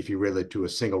you relate to a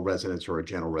single residence or a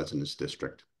general residence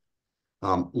district.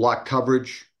 Lot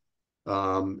coverage,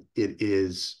 it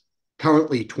is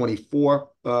currently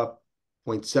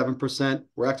 24.7%.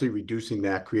 We're actually reducing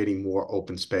that, creating more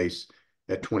open space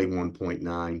at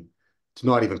 21.9. It's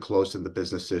not even close to the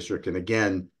business district. And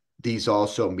again, these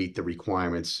also meet the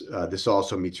requirements. This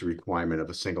also meets the requirement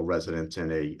of a single residence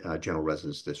in a general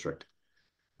residence district.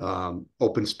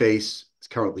 Open space is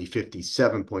currently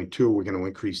 57.2. We're going to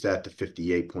increase that to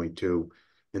 58.2.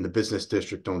 In the business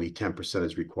district, only 10%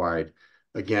 is required.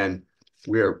 Again,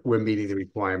 we're meeting the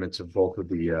requirements of both of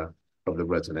the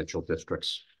residential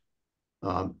districts.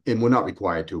 And we're not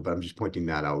required to, but I'm just pointing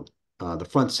that out. The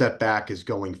front setback is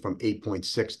going from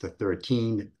 8.6 to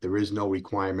 13. There is no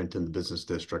requirement in the business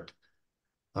district.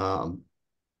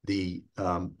 The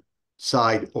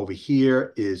side over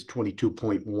here is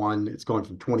 22.1. It's going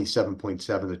from 27.7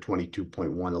 to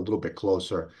 22.1, a little bit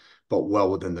closer, but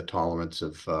well within the tolerance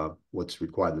of what's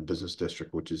required in the business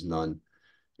district, which is none.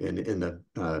 And in the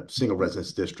single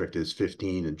residence district is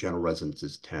 15 and general residence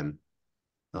is 10.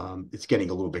 It's getting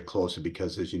a little bit closer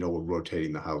because, as you know, we're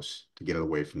rotating the house to get it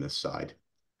away from this side.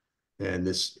 And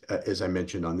this, as I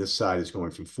mentioned, on this side is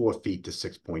going from 4 feet to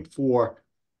 6.4,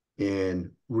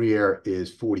 and rear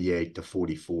is 48 to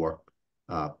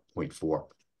 44.4.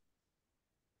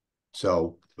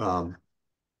 So I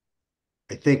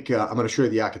think I'm going to show you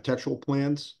the architectural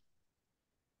plans.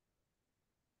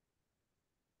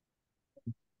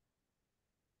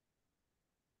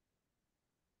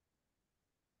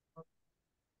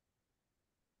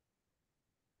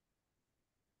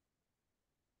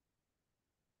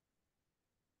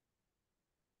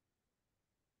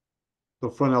 The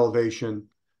front elevation,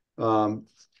 the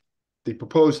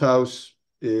proposed house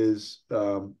is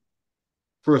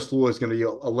first floor is going to be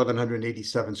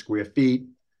 1,187 square feet.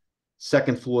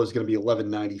 Second floor is going to be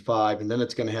 1,195, and then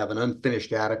it's going to have an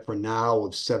unfinished attic for now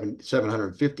of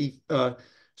 750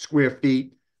 square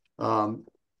feet.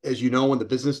 As you know, in the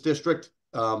business district,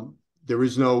 there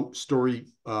is no story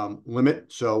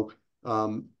limit. So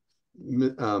Mr.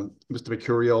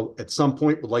 Mercurio, at some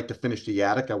point, would like to finish the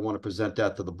attic. I want to present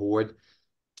that to the board.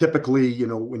 Typically, you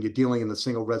know, when you're dealing in the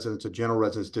single residence or general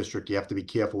residence district, you have to be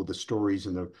careful with the stories.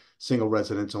 In the single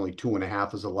residence, only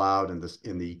 2.5 is allowed, and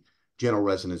in the general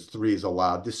residence, 3 is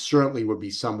allowed. This certainly would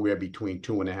be somewhere between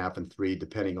 2.5 and 3,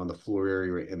 depending on the floor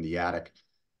area in the attic.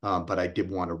 But I did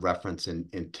want to reference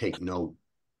and take note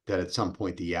that at some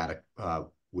point the attic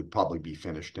would probably be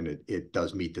finished, and it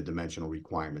does meet the dimensional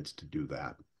requirements to do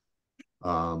that.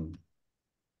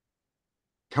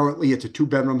 Currently, it's a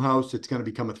 2-bedroom house. It's going to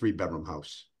become a 3-bedroom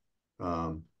house.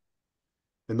 And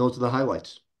those are the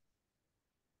highlights.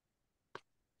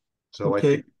 So okay. I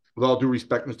think, with all due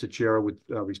respect, Mr. Chair, I would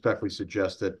respectfully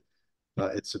suggest that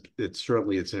it's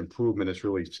certainly an improvement. It's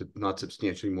really not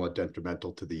substantially more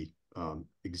detrimental to the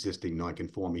existing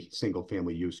non-conforming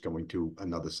single-family use going to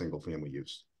another single-family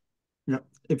use. Yeah,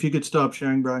 if you could stop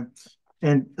sharing, Brian.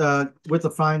 And with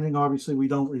the finding, obviously, we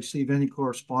don't receive any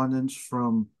correspondence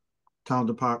from town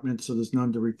departments, so there's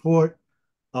none to report.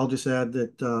 I'll just add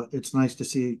that it's nice to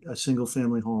see a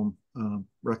single-family home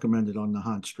recommended on the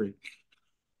Hunt Street,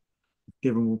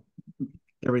 given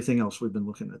everything else we've been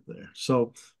looking at there.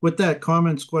 So with that,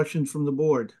 comments, questions from the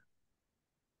board?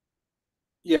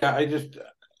 Yeah,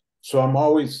 so I'm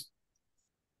always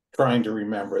trying to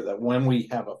remember that when we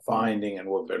have a finding and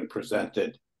we've been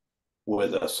presented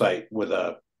with a site, with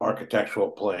a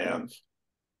architectural plans,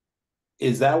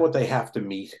 is that what they have to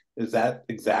meet? Is that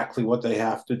exactly what they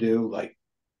have to do? Like,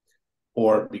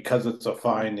 or because it's a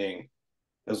finding,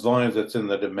 as long as it's in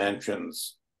the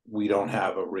dimensions, we don't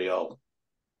have a real,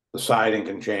 the siding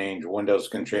can change, windows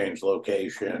can change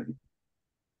location,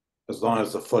 as long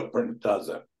as the footprint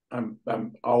doesn't. I'm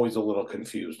always a little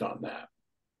confused on that.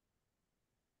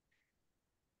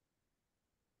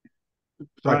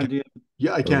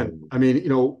 Yeah, I can. I mean, you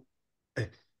know,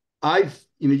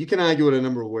 you can argue it a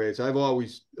number of ways. I've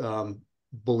always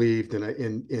believed,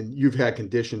 and you've had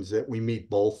conditions that we meet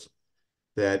both.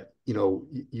 That, you know,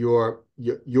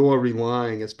 you're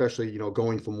relying, especially, you know,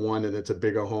 going from one and it's a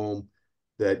bigger home,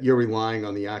 that you're relying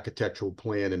on the architectural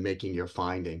plan and making your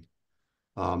finding.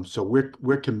 So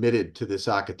we're committed to this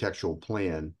architectural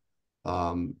plan.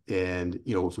 And,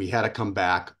 you know, if we had to come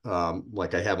back,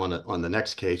 like I have on the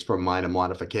next case for a minor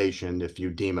modification, if you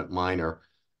deem it minor,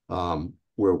 we're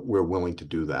willing to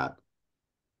do that.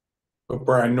 But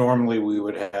Brian, normally we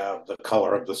would have the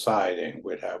color of the siding,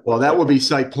 we'd have. Well, that would be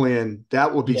site plan, Yeah,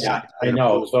 site I plan know,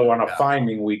 approval. so on a Yeah.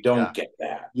 finding, we don't Yeah. get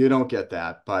that. You don't get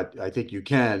that, but I think you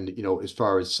can, as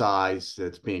far as size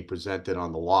that's being presented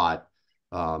on the lot.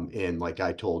 And like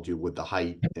I told you, with the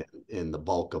height and the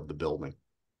bulk of the building.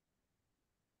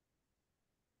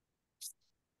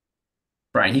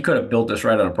 Brian, he could have built this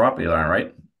right on a property line,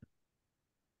 right?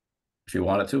 If he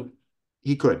wanted to.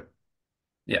 He could.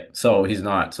 Yeah, so he's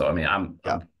not. So I mean,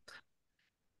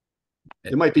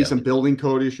 there might be some building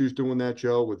code issues doing that,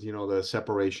 Joe, with the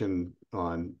separation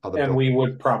on other. And we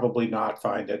would probably not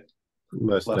find it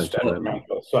less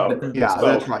detrimental. So yeah,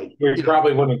 that's right. We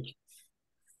probably wouldn't.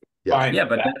 Yeah,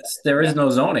 but there is no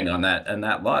zoning on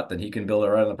that lot. Then he can build it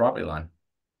right on the property line,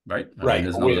 right? Right.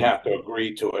 We'd have to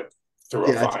agree to it through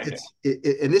a finding.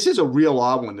 And this is a real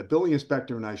odd one. The building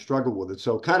inspector and I struggle with it.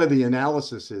 So kind of the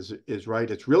analysis is right.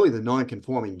 It's really the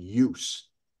non-conforming use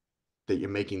that you're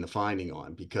making the finding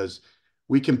on, because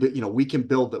we can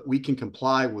build that, we can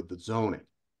comply with the zoning.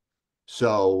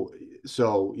 So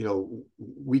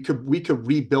we could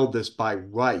rebuild this by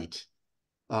right,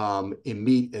 and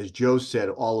meet, as Joe said,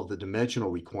 all of the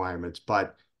dimensional requirements,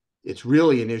 but it's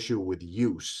really an issue with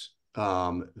use,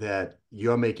 that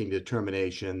you're making a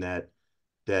determination that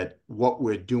what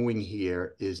we're doing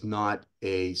here is not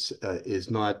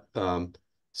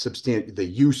substantial. The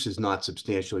use is not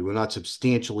substantially. We're not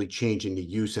substantially changing the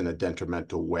use in a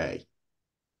detrimental way.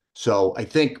 So I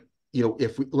think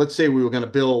if let's say we were going to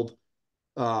build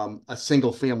a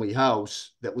single family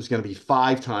house that was going to be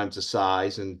 5 times the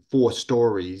size and 4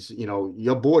 stories,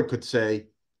 your board could say,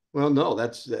 well, no,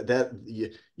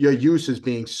 your use is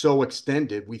being so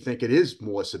extended, we think it is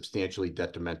more substantially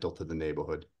detrimental to the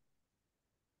neighborhood.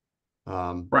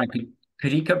 Brian,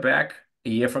 could he come back a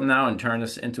year from now and turn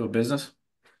this into a business?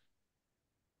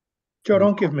 Joe,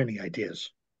 don't give him any ideas.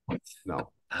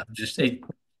 No. I'm just saying.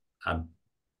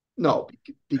 No,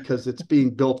 because it's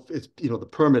being built. It's the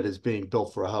permit is being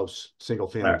built for a house, single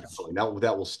family. Right.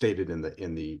 That will state it in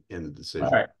the decision.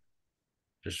 All right.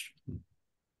 Just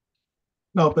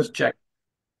but check.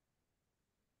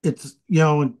 It's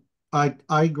I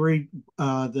agree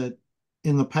that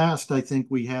in the past I think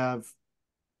we have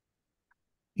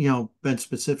been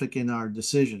specific in our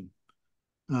decision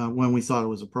when we thought it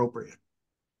was appropriate,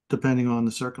 depending on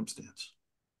the circumstance.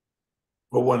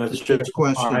 But when it's just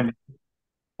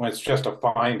a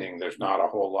finding, there's not a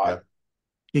whole lot. Yeah.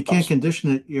 You can't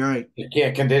condition it. You're right. You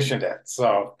can't condition it.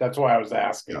 So that's why I was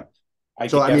asking. Yeah. I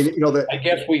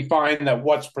guess we find that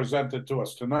what's presented to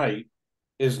us tonight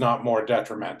is not more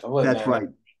detrimental. And that's right.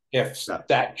 If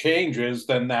that changes,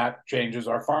 then that changes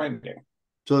our finding.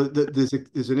 So there's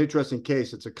an interesting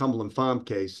case. It's a Cumberland Farm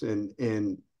case,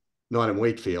 in not in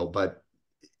Wakefield, but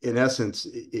in essence,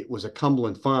 it was a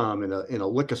Cumberland Farm in a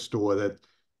liquor store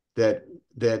that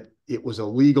it was a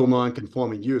legal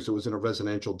non-conforming use. It was in a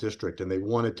residential district, and they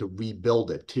wanted to rebuild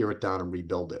it, tear it down and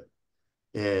rebuild it.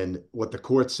 And what the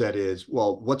court said is,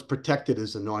 well, what's protected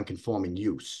is a non-conforming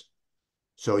use.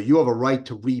 So you have a right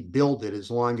to rebuild it as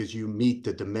long as you meet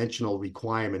the dimensional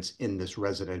requirements in this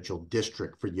residential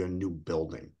district for your new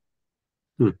building.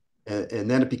 And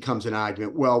then it becomes an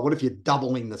argument. Well, what if you're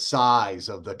doubling the size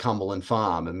of the Cumberland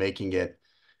Farm and making it,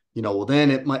 well,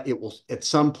 then it will at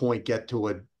some point get to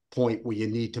a point where you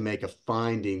need to make a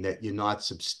finding that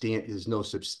there's no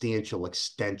substantial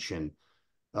extension,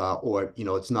 or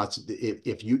it's not.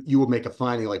 If you would make a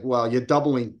finding like, well, you're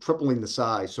tripling the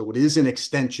size, so it is an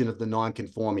extension of the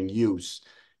non-conforming use,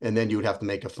 and then you would have to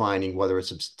make a finding whether it's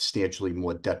substantially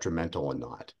more detrimental or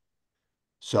not.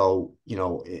 So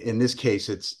in this case,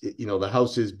 it's the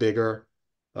house is bigger,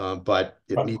 but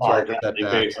it meets all the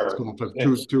setbacks. It's going from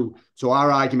 2. So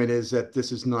our argument is that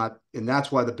this is not, and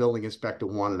that's why the building inspector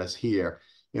wanted us here,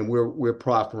 and we're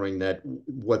proffering that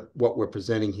what we're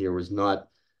presenting here is not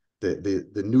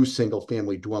the new single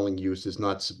family dwelling use is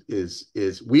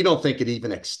we don't think it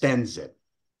even extends it.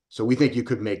 So we think you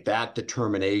could make that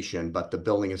determination, but the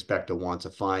building inspector wants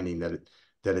a finding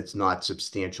that it's not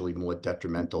substantially more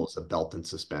detrimental as a belt and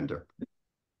suspender.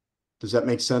 Does that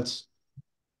make sense?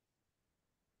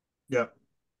 Yep.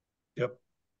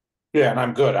 Yeah, and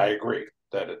I'm good. I agree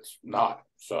that it's not.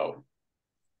 So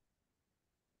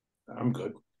I'm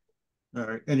good. All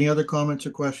right. Any other comments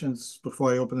or questions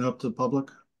before I open it up to the public?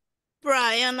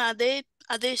 Brian, are they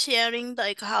sharing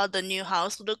like how the new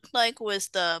house looked like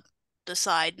with the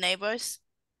side neighbors?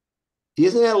 He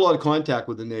hasn't had a lot of contact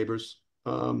with the neighbors.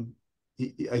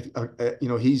 He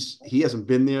hasn't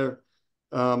been there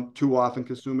too often,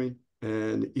 Kasumi.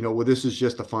 And well, this is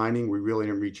just a finding. We really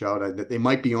didn't reach out. They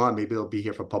might be on. Maybe they'll be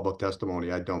here for public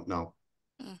testimony. I don't know.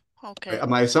 Okay.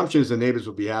 My assumption is the neighbors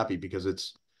will be happy because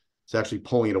it's actually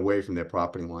pulling it away from their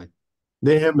property line.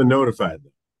 They have been notified.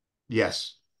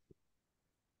 Yes.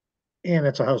 And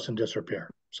it's a house in disrepair,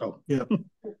 so Yeah.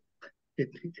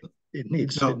 it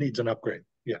needs an upgrade.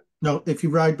 Yeah. No, if you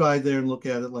ride by there and look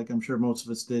at it, like I'm sure most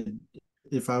of us did,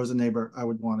 if I was a neighbor, I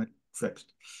would want it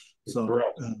fixed. So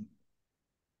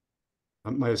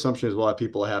My assumption is a lot of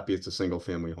people are happy it's a single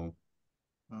family home.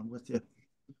 I'm with you.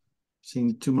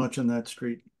 Seen too much on that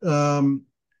street.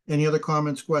 Any other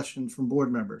comments, questions from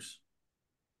board members?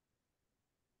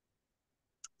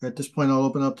 At this point, I'll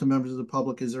open up to members of the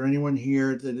public. Is there anyone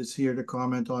here that is here to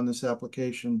comment on this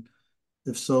application?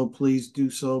 If so, please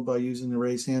do so by using the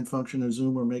raise hand function of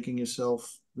Zoom or making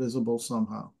yourself visible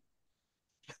somehow.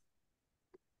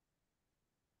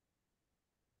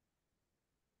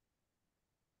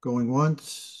 Going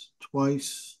once,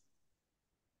 twice.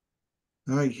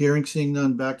 All right, hearing, seeing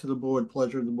none, back to the board.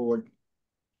 Pleasure of the board.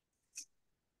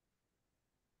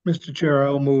 Mr. Chair,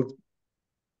 I'll move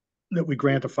that we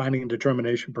grant a finding and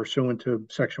determination pursuant to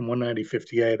section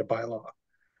 19050A of the bylaw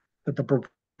that the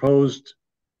proposed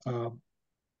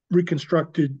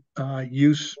reconstructed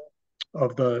use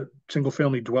of the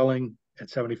single-family dwelling at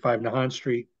 75 Nahan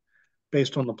Street,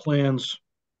 based on the plans.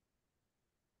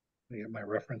 Let me get my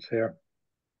reference here.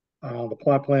 The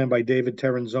plot plan by David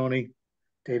Terranzoni,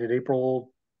 dated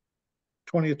April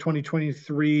 20th,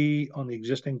 2023 on the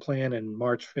existing plan and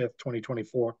March 5th,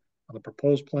 2024 on the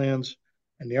proposed plans,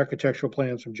 and the architectural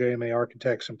plans from JMA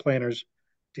Architects and Planners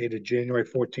dated January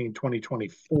 14,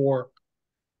 2024.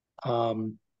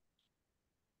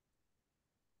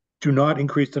 Do not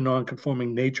increase the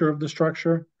non-conforming nature of the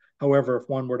structure. However, if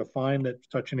one were to find that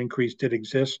such an increase did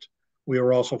exist, we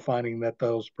are also finding that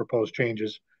those proposed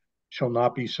changes shall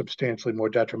not be substantially more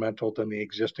detrimental than the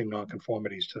existing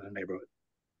nonconformities to the neighborhood.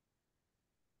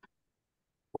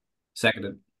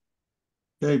 Seconded.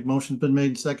 Okay, motion's been made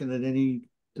and seconded. Any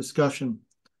discussion?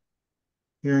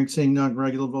 Hearing, seeing none,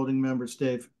 regular voting members,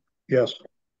 Dave? Yes.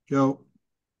 Joe?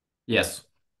 Yes.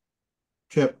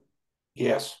 Chip?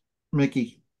 Yes.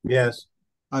 Mickey? Yes.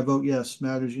 I vote yes.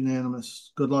 Matters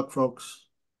unanimous. Good luck, folks.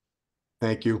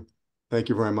 Thank you. Thank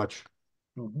you very much.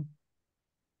 Mm-hmm.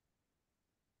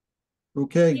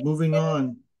 Okay, moving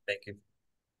on. Thank you.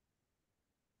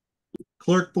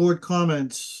 Clerk board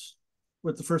comments,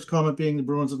 with the first comment being the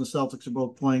Bruins and the Celtics are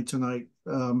both playing tonight.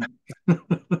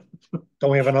 Don't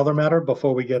we have another matter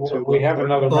before we get to? We have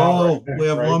another matter. Oh, we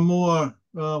have right? one more.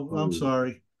 Oh, I'm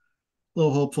sorry. A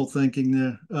little hopeful thinking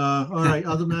there. All right,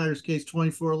 other matters, case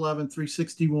 2411,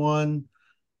 361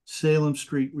 Salem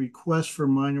Street, request for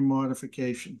minor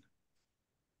modification.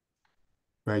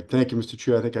 Right. Thank you, Mr.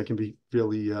 Chair. I think I can be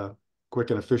really quick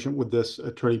and efficient with this.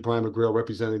 Attorney Brian McGrail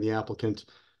representing the applicant.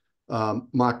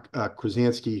 Mark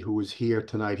Krasinski, who is here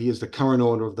tonight, he is the current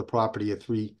owner of the property at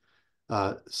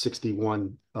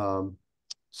 361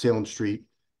 Salem Street.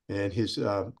 And his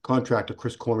contractor,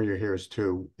 Chris Cormier,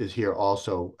 is here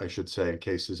also, I should say, in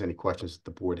case there's any questions that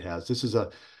the board has. This is a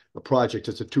project.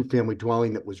 It's a two-family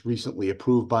dwelling that was recently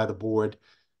approved by the board.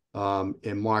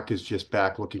 And Mark is just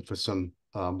back looking for some,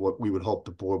 what we would hope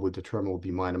the board would determine would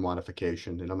be minor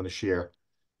modification. And I'm going to share,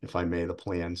 if I may, the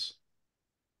plans.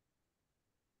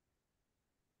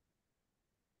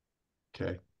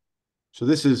 Okay. So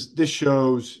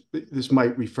this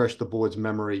might refresh the board's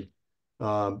memory.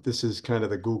 This is kind of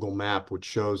the Google map, which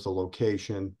shows the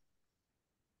location.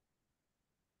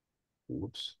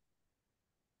 Whoops.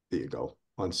 There you go.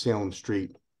 On Salem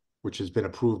Street, which has been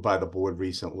approved by the board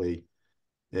recently.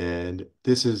 And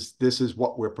this is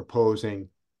what we're proposing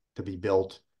to be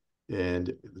built.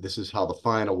 And this is how the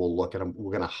final will look. And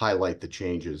we're going to highlight the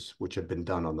changes which have been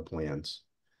done on the plans.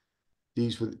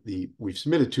 We've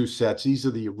submitted two sets. These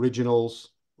are the originals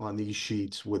on these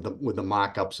sheets with the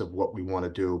mock-ups of what we want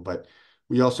to do, but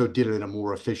we also did it in a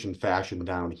more efficient fashion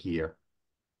down here.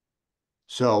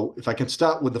 So if I can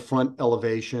start with the front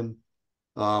elevation,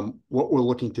 what we're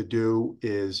looking to do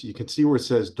is, you can see where it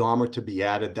says dormer to be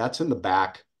added. That's in the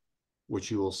back, which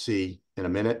you will see in a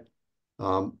minute.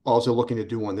 Also looking to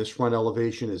do on this front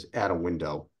elevation is add a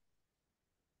window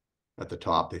at the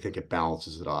top. They think it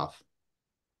balances it off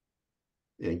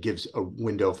and gives a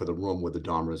window for the room where the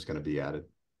dormer is going to be added.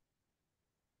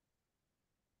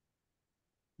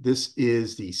 This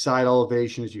is the side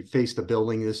elevation as you face the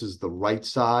building. This is the right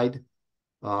side.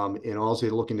 And all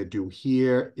they're looking to do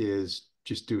here is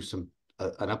just do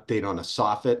an update on a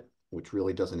soffit, which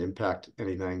really doesn't impact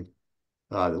anything.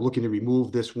 They're looking to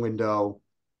remove this window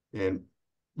and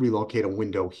relocate a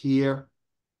window here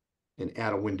and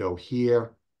add a window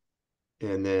here.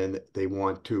 And then they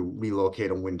want to relocate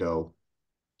a window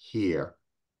here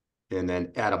and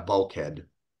then add a bulkhead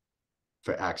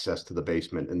for access to the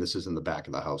basement, and this is in the back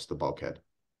of the house, the bulkhead.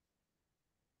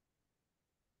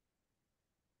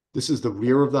 This is the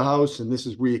rear of the house, and this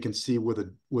is where you can see where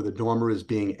the dormer is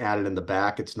being added in the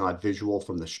back. It's not visual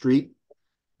from the street.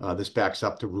 This backs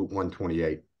up to Route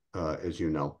 128, as you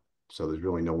know. So there's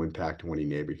really no impact to any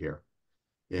neighbor here.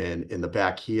 And in the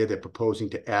back here, they're proposing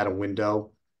to add a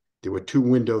window. There were 2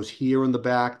 windows here in the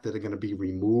back that are going to be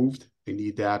removed. They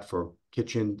need that for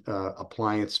kitchen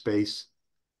appliance space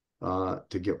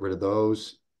to get rid of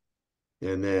those.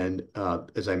 And then,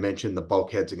 as I mentioned, the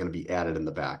bulkheads are going to be added in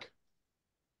the back.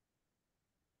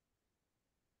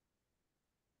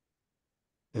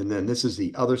 And then this is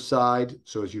the other side.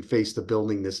 So as you face the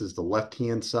building, this is the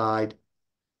left-hand side.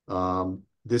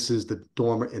 This is the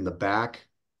dormer in the back.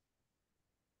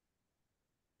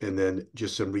 And then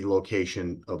just some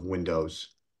relocation of windows.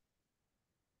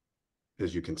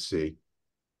 As you can see,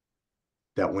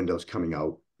 that window's coming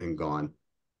out and gone.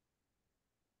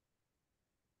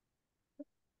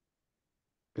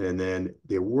 And then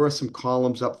there were some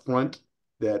columns up front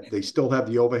that they still have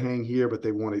the overhang here, but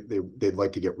they'd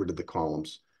like to get rid of the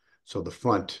columns. So the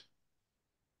front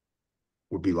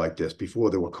would be like this.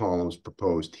 Before there were columns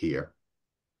proposed here,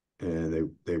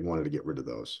 and they wanted to get rid of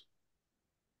those.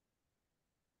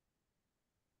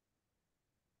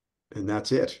 And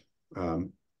that's it.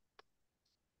 Happy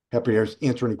to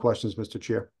answer any questions, Mr.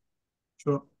 Chair.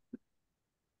 Sure.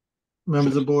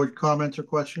 Members of the board, comments or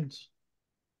questions?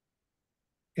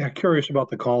 Yeah, curious about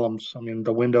the columns. I mean,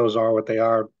 the windows are what they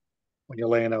are when you're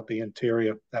laying out the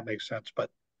interior. That makes sense. But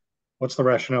what's the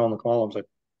rationale in the columns?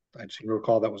 I seem to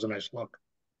recall that was a nice look.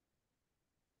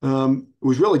 It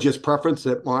was really just preference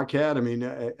that Mark had. I mean,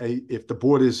 if the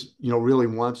board is, really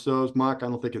wants those, Mark, I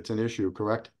don't think it's an issue,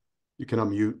 correct? You can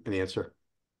unmute and answer.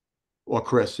 Or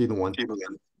Chris, either one.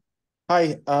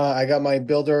 Hi, I got my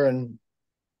builder and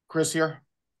Chris here.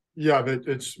 Yeah, but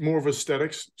it's more of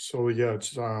aesthetics. So yeah,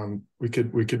 it's we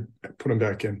could put them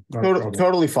back in. Not a problem.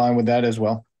 Totally fine with that as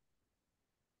well.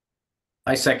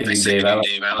 I second you, Dave.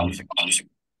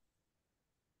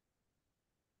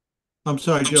 I'm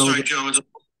sorry, Joe.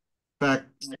 Back.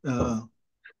 Can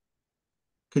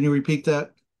you repeat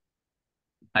that?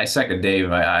 I second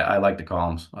Dave. I like the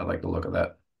columns. I like the look of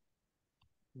that.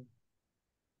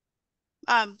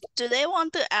 Do they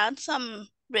want to add some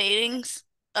ratings?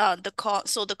 So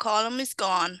the column is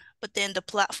gone, but then the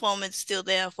platform is still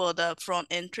there for the front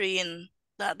entry, and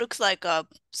that looks like a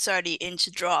 30-inch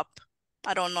drop.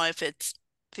 I don't know if it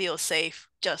feels safe,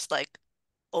 just like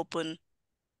open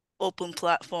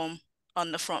platform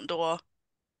on the front door.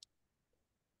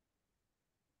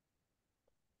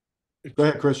 Go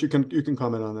ahead, Chris. You can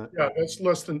comment on that. Yeah, that's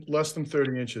less than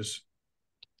 30 inches.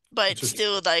 But it's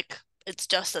still like it's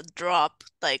just a drop.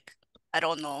 Like I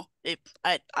don't know if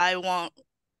I won't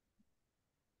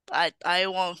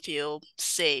feel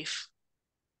safe.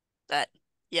 That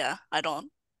I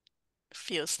don't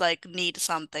feels like need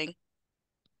something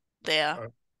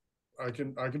there. I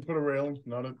can put a railing,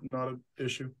 not an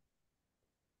issue.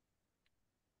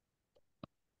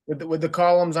 With the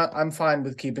columns, I'm fine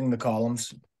with keeping the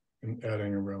columns. And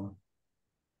adding a railing.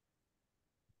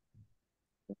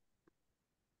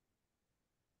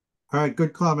 All right,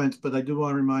 good comments, but I do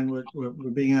want to remind we're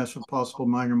being asked for possible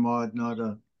minor mod, not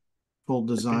a full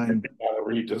design. Not a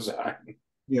redesign.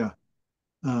 Yeah.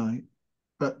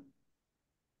 But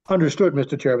Understood,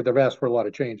 Mr. Chair, but they've asked for a lot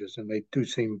of changes, and they do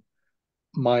seem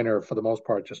minor for the most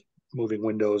part, just moving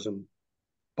windows and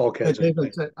bulkheads.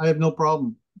 I have no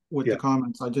problem with the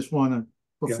comments. I just want to,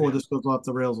 before this goes off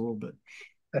the rails a little bit.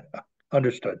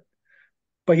 Understood.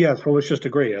 But yeah, so let's just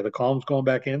agree. Are the columns going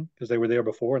back in because they were there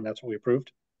before and that's what we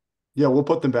approved? Yeah, we'll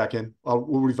put them back in.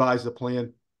 We'll revise the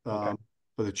plan for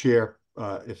the chair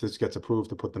if this gets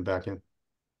approved to put them back in.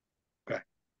 Okay.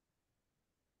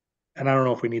 And I don't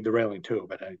know if we need the railing too,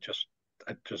 but I just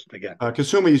again.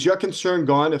 Kasumi, is your concern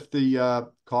gone if the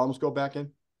columns go back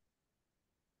in?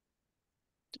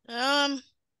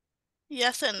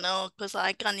 Yes and no, because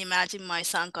I can imagine my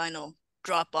son kind of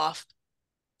drop off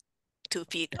 2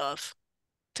 feet off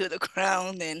to the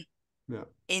ground and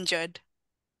injured.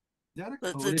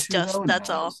 It's just that's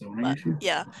all. But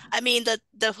yeah, I mean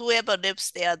the whoever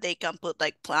lives there, they can put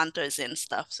like planters and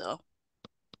stuff. So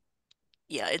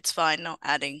yeah, it's fine now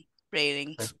adding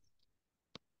railings.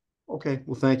 Okay,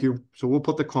 well, thank you. So we'll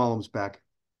put the columns back.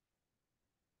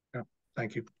 Yeah,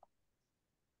 thank you.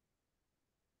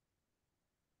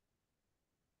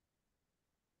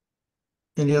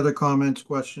 Any other comments,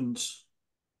 questions?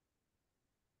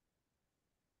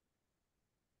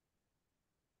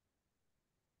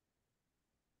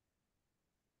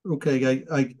 Okay,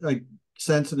 I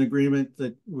sense an agreement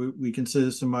that we consider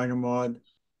some minor mod.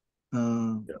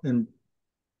 And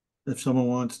if someone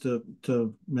wants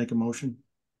to make a motion.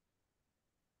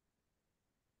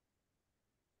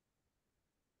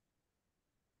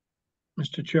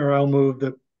 Mr. Chair, I'll move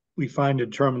that we find and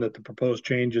determine that the proposed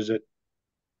changes at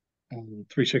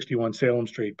 361 Salem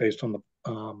Street based on the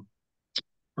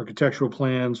architectural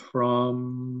plans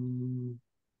from,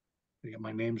 I get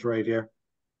my names right here.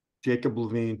 Jacob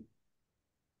Levine.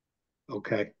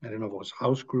 Okay, I didn't know if it was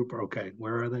House Group or okay.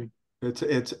 Where are they?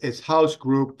 It's House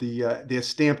Group. They're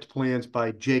stamped plans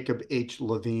by Jacob H.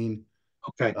 Levine.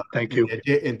 Okay, thank you.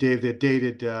 And Dave, they're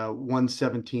dated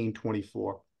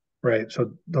 1/17/24. Right,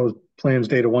 so those plans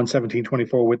dated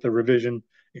 1/17/24 with the revision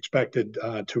expected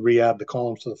to re-add the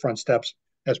columns to the front steps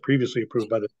as previously approved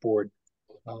by this board.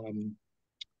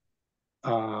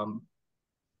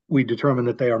 We determined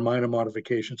that they are minor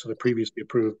modifications to the previously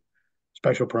approved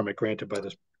special permit granted by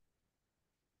this.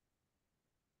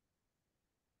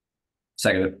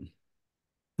 Second.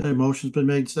 Okay, motion's been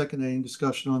made second. Any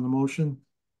discussion on the motion?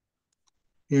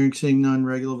 Hearing, seeing none,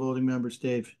 regular voting members,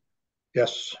 Dave.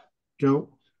 Yes. Joe.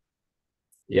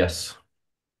 Yes.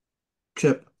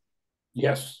 Chip.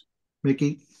 Yes.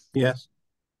 Mickey. Yes.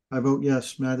 I vote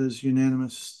yes. Matter is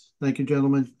unanimous. Thank you,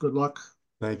 gentlemen. Good luck.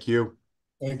 Thank you.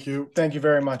 Thank you. Thank you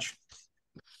very much.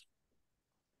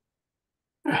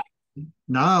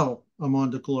 Now I'm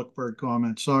on to Clarkburg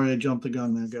comments. Sorry, I jumped the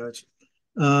gun there, guys.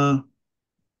 Does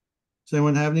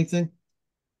anyone have anything?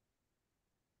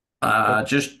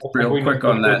 Just real quick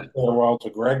on that. Farewell to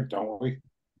Greg, don't we?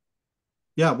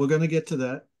 Yeah, we're gonna get to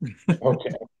that.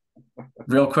 Okay.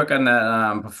 Real quick on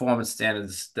that performance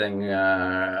standards thing,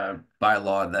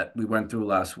 bylaw that we went through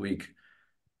last week.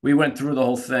 We went through the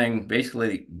whole thing.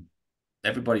 Basically,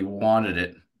 everybody wanted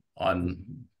it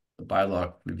on the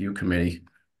bylaw review committee.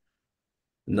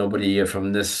 Nobody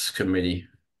from this committee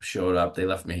showed up. They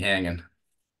left me hanging.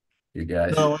 You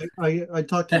guys. No, I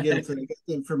talked to Gail today. I got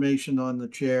the information on the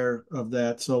chair of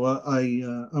that, so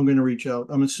I'm going to reach out.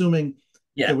 I'm assuming.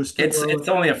 Yeah, it's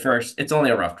only a first. It's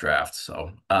only a rough draft.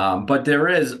 So, but there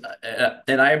is,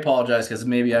 and I apologize because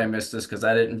maybe I missed this because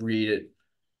I didn't read it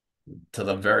to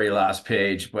the very last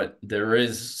page. But there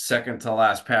is second to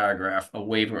last paragraph a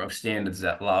waiver of standards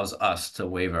that allows us to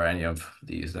waiver any of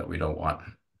these that we don't want.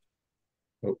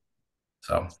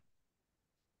 So.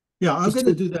 Yeah, I'm going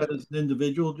to do that as an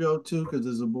individual, Joe, too, because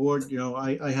as a board,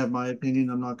 I have my opinion.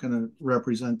 I'm not going to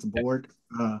represent the board.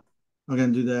 I'm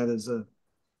going to do that as a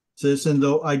citizen,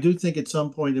 though I do think at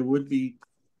some point it would be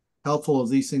helpful if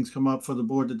these things come up for the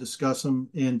board to discuss them.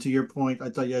 And to your point, I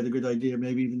thought you had a good idea,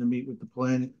 maybe even to meet with the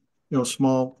plan,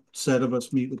 small set of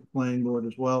us meet with the planning board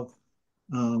as well.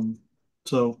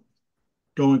 So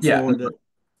going forward,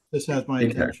 this has my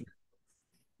attention.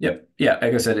 Yep. Yeah.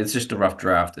 Like I said, it's just a rough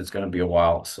draft. It's going to be a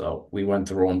while. So we went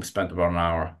through them, spent about an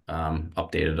hour,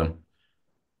 updated them.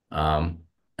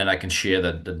 And I can share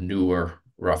the newer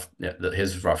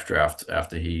his rough draft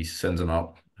after he sends them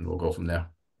out, and we'll go from there.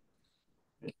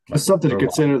 It's something to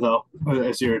consider though,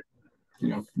 as you're,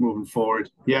 moving forward.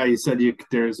 Yeah, you said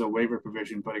there's a waiver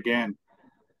provision, but again,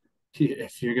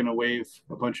 if you're going to waive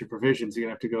a bunch of provisions, you're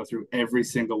going to have to go through every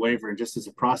single waiver, and just as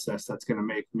a process, that's going to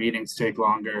make meetings take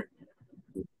longer.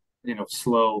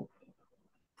 Slow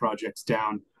projects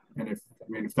down. And if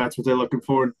that's what they're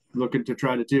looking to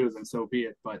try to do, then so be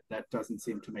it. But that doesn't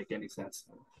seem to make any sense.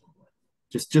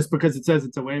 Just because it says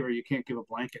it's a waiver, you can't give a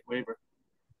blanket waiver.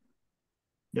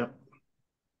 Yep.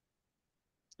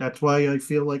 That's why I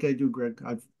feel like I do, Greg.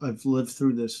 I've lived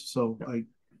through this, so I.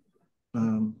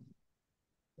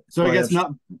 So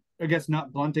I guess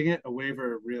not blunting it. A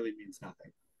waiver really means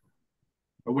nothing.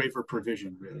 A waiver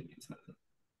provision really means nothing.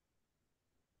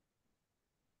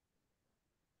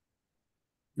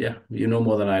 Yeah, you know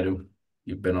more than I do.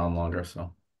 You've been on longer,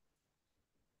 so.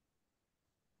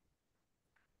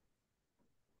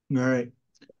 All right.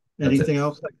 Anything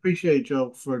else? I appreciate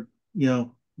Joe for,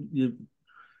 you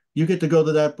get to go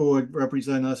to that board,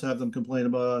 represent us, have them complain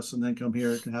about us, and then come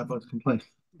here and have us complain.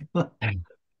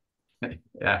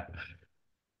 Yeah.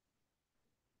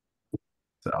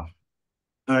 So. All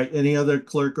right. Any other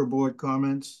clerk or board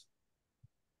comments?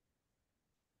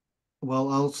 Well,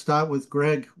 I'll start with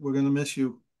Greg. We're going to miss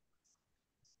you.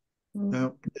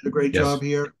 You did a great job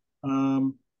here.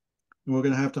 And we're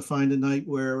going to have to find a night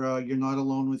where you're not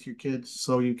alone with your kids,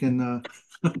 so you can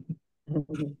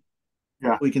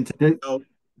yeah, we can take it out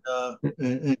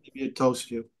and give you a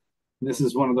toast you. This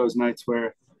is one of those nights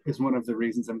where it's one of the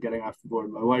reasons I'm getting off the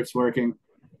board. My wife's working.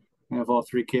 I have all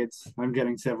 3 kids. I'm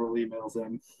getting several emails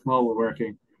in while we're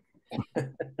working.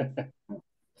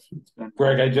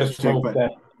 Greg, I just hope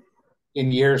that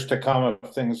in years to come,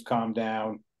 if things calm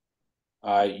down,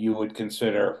 you would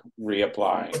consider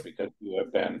reapplying because you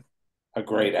have been a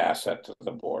great asset to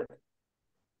the board.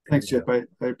 Thanks, Chip. I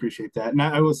appreciate that. And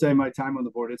I will say my time on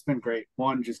the board, it's been great.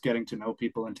 One, just getting to know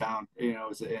people in town, and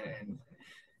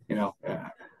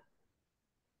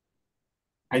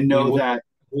I know that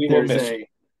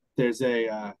there's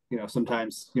a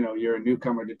sometimes you're a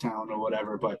newcomer to town or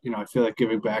whatever, but I feel like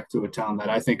giving back to a town that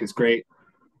I think is great.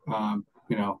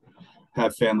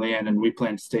 Have family in, and we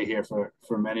plan to stay here for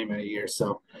many years.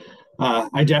 So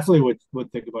I definitely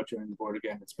would think about joining the board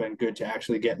again. It's been good to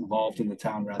actually get involved in the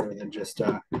town rather than just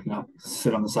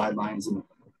sit on the sidelines. And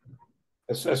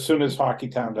as soon as Hockey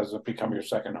Town doesn't become your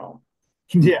second home.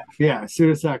 Yeah, as soon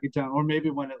as Hockey Town, or maybe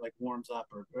when it like warms up,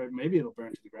 or maybe it'll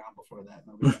burn to the ground before that.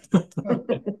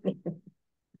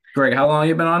 Greg, how long have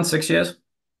you been on? 6 years?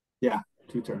 Yeah,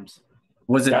 2 terms.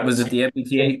 Was it the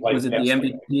MBTA?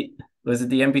 Was it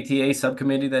the MBTA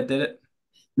subcommittee that did it?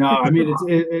 No, I mean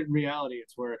in reality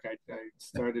it's work. I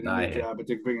started a new job at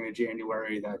the beginning of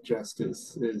January. That just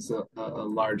is a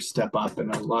large step up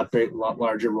and a lot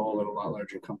larger role at a lot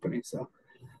larger company. So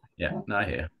yeah, not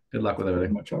here. Good luck with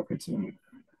everything. Much opportunity.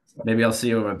 So. Maybe I'll see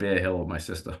you at Bear Hill with my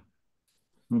sister.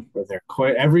 But they're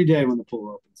quite every day when the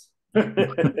pool opens.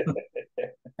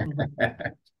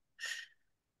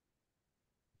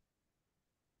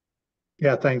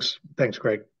 Yeah, thanks,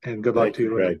 Greg, and good luck to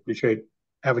you. I appreciate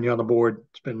having you on the board.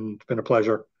 It's been a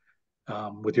pleasure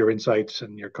with your insights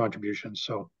and your contributions.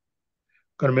 So,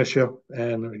 gonna miss you.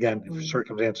 And again, if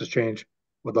circumstances change,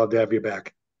 would love to have you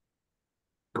back.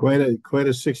 Quite a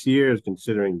 6 years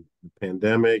considering the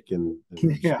pandemic and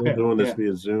still doing this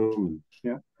via Zoom.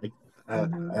 I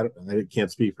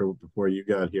can't speak for before you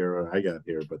got here or I got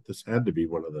here, but this had to be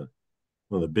one of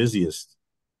the busiest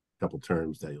couple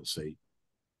terms that you'll see.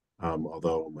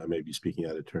 Although I may be speaking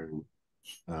out of turn,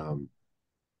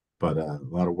 but a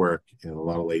lot of work and a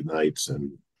lot of late nights,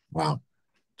 and wow.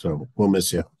 So we'll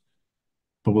miss you,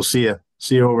 but we'll see you.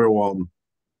 See you over at Walton.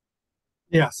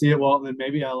 Yeah, see you at Walton, and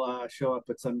maybe I'll show up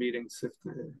at some meetings if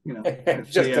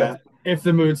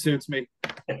the mood suits me.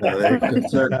 I'll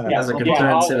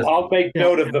make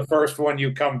note of the first one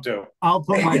you come to. I'll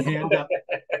put my hand up.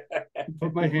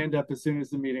 Put my hand up as soon as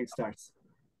the meeting starts.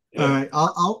 All right,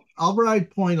 I'll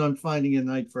ride point on finding a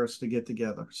night for us to get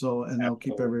together. So, and I'll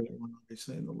keep everyone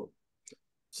obviously in the loop.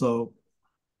 So,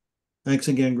 thanks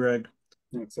again, Greg.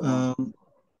 Thanks.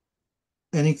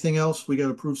 Anything else? We got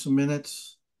to approve some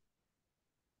minutes.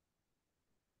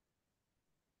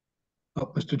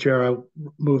 Mr. Chair, I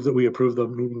move that we approve the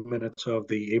meeting minutes of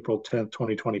the April 10th,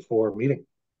 2024 meeting.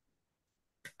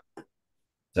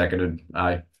 Seconded.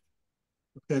 Aye.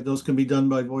 Okay, those can be done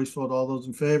by voice vote. All those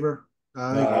in favor?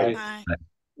 Aye.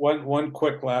 One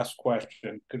quick last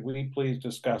question. Could we please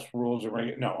discuss rules of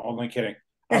no, only kidding.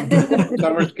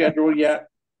 Summer schedule yet?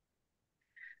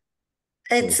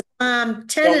 It's 10.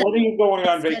 So when are you going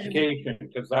on vacation?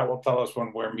 Because that will tell us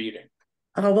when we're meeting.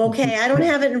 Oh, okay. I don't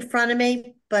have it in front of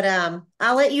me, but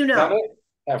I'll let you know.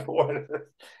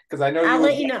 Because I know you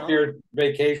would get your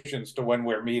vacations to when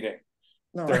we're meeting.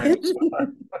 No.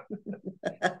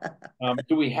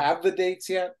 Do we have the dates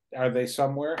yet? Are they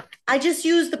somewhere? I just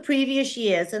use the previous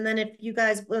years, and then if you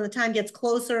guys, when the time gets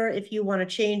closer, if you want to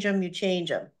change them, you change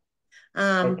them.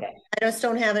 Okay. I just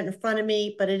don't have it in front of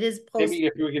me, but it is posted. Maybe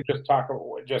if we can just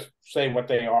say what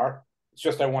they are. It's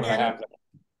just I want to have them.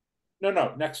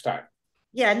 No, next time.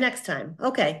 Yeah, next time.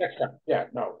 Okay. Next time. Yeah,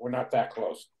 no, we're not that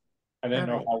close. I didn't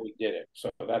know how we did it, so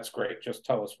that's great. Just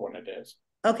tell us when it is.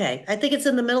 Okay, I think it's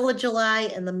in the middle of July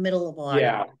and the middle of August.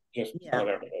 Yeah, just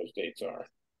whatever those dates are.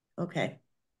 Okay.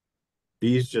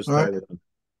 These just right.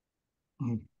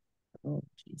 Oh,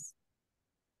 jeez.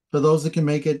 For those that can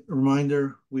make it, a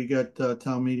reminder, we got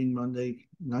town meeting Monday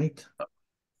night.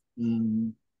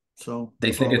 So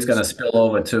they think it's going to spill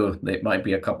over too. It might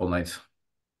be a couple nights.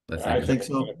 I think so. It's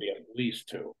going to be at least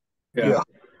 2. Yeah.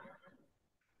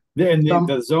 And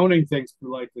the zoning things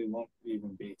likely won't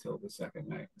even be till the second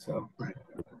night. So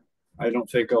I don't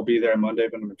think I'll be there Monday,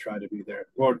 but I'm gonna try to be there.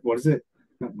 What is it?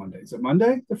 Not Monday. Is it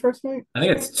Monday? The first night? I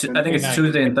think it's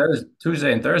Tuesday and Thursday.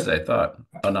 Tuesday and Thursday. I thought.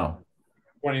 Oh no.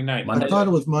 29th. I thought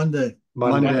it was Monday.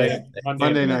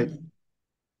 Monday night.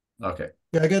 Okay.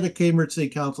 Yeah, I got a Cambridge City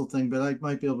Council thing, but I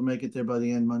might be able to make it there by the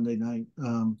end Monday night.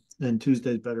 And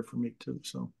Tuesday's better for me too.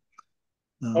 So.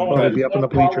 I'll be up in the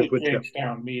bleachers with Chip.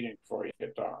 Town meeting for you,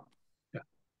 Tom. Yeah.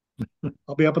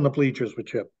 I'll be up in the bleachers with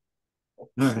Chip. All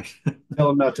right.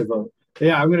 Tell him not to vote.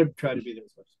 Yeah, I'm going to try to be there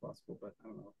as much as possible, but I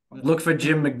don't know. Look for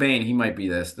Jim McBain. He might be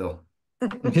there still.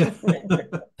 Yeah.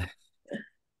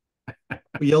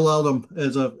 Yell out him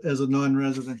as a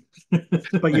non-resident.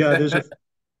 But yeah,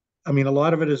 I mean, a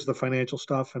lot of it is the financial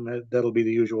stuff, and that'll be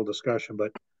the usual discussion,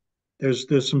 but there's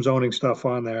some zoning stuff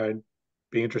on there. It'd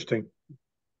be interesting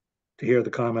to hear the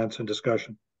comments and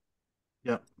discussion.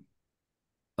 Yeah.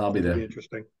 I'll be It'll there. be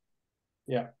interesting.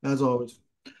 Yeah. As always.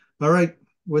 All right.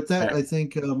 With that, I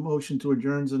think a motion to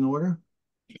adjourn is in order.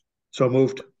 So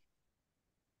moved.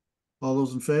 All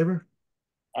those in favor?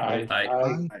 Aye.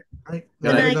 Aye. Good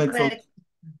Have a night. good night, Greg. folks.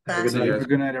 Bye. See you guys.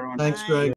 Good night, everyone. Thanks, Greg.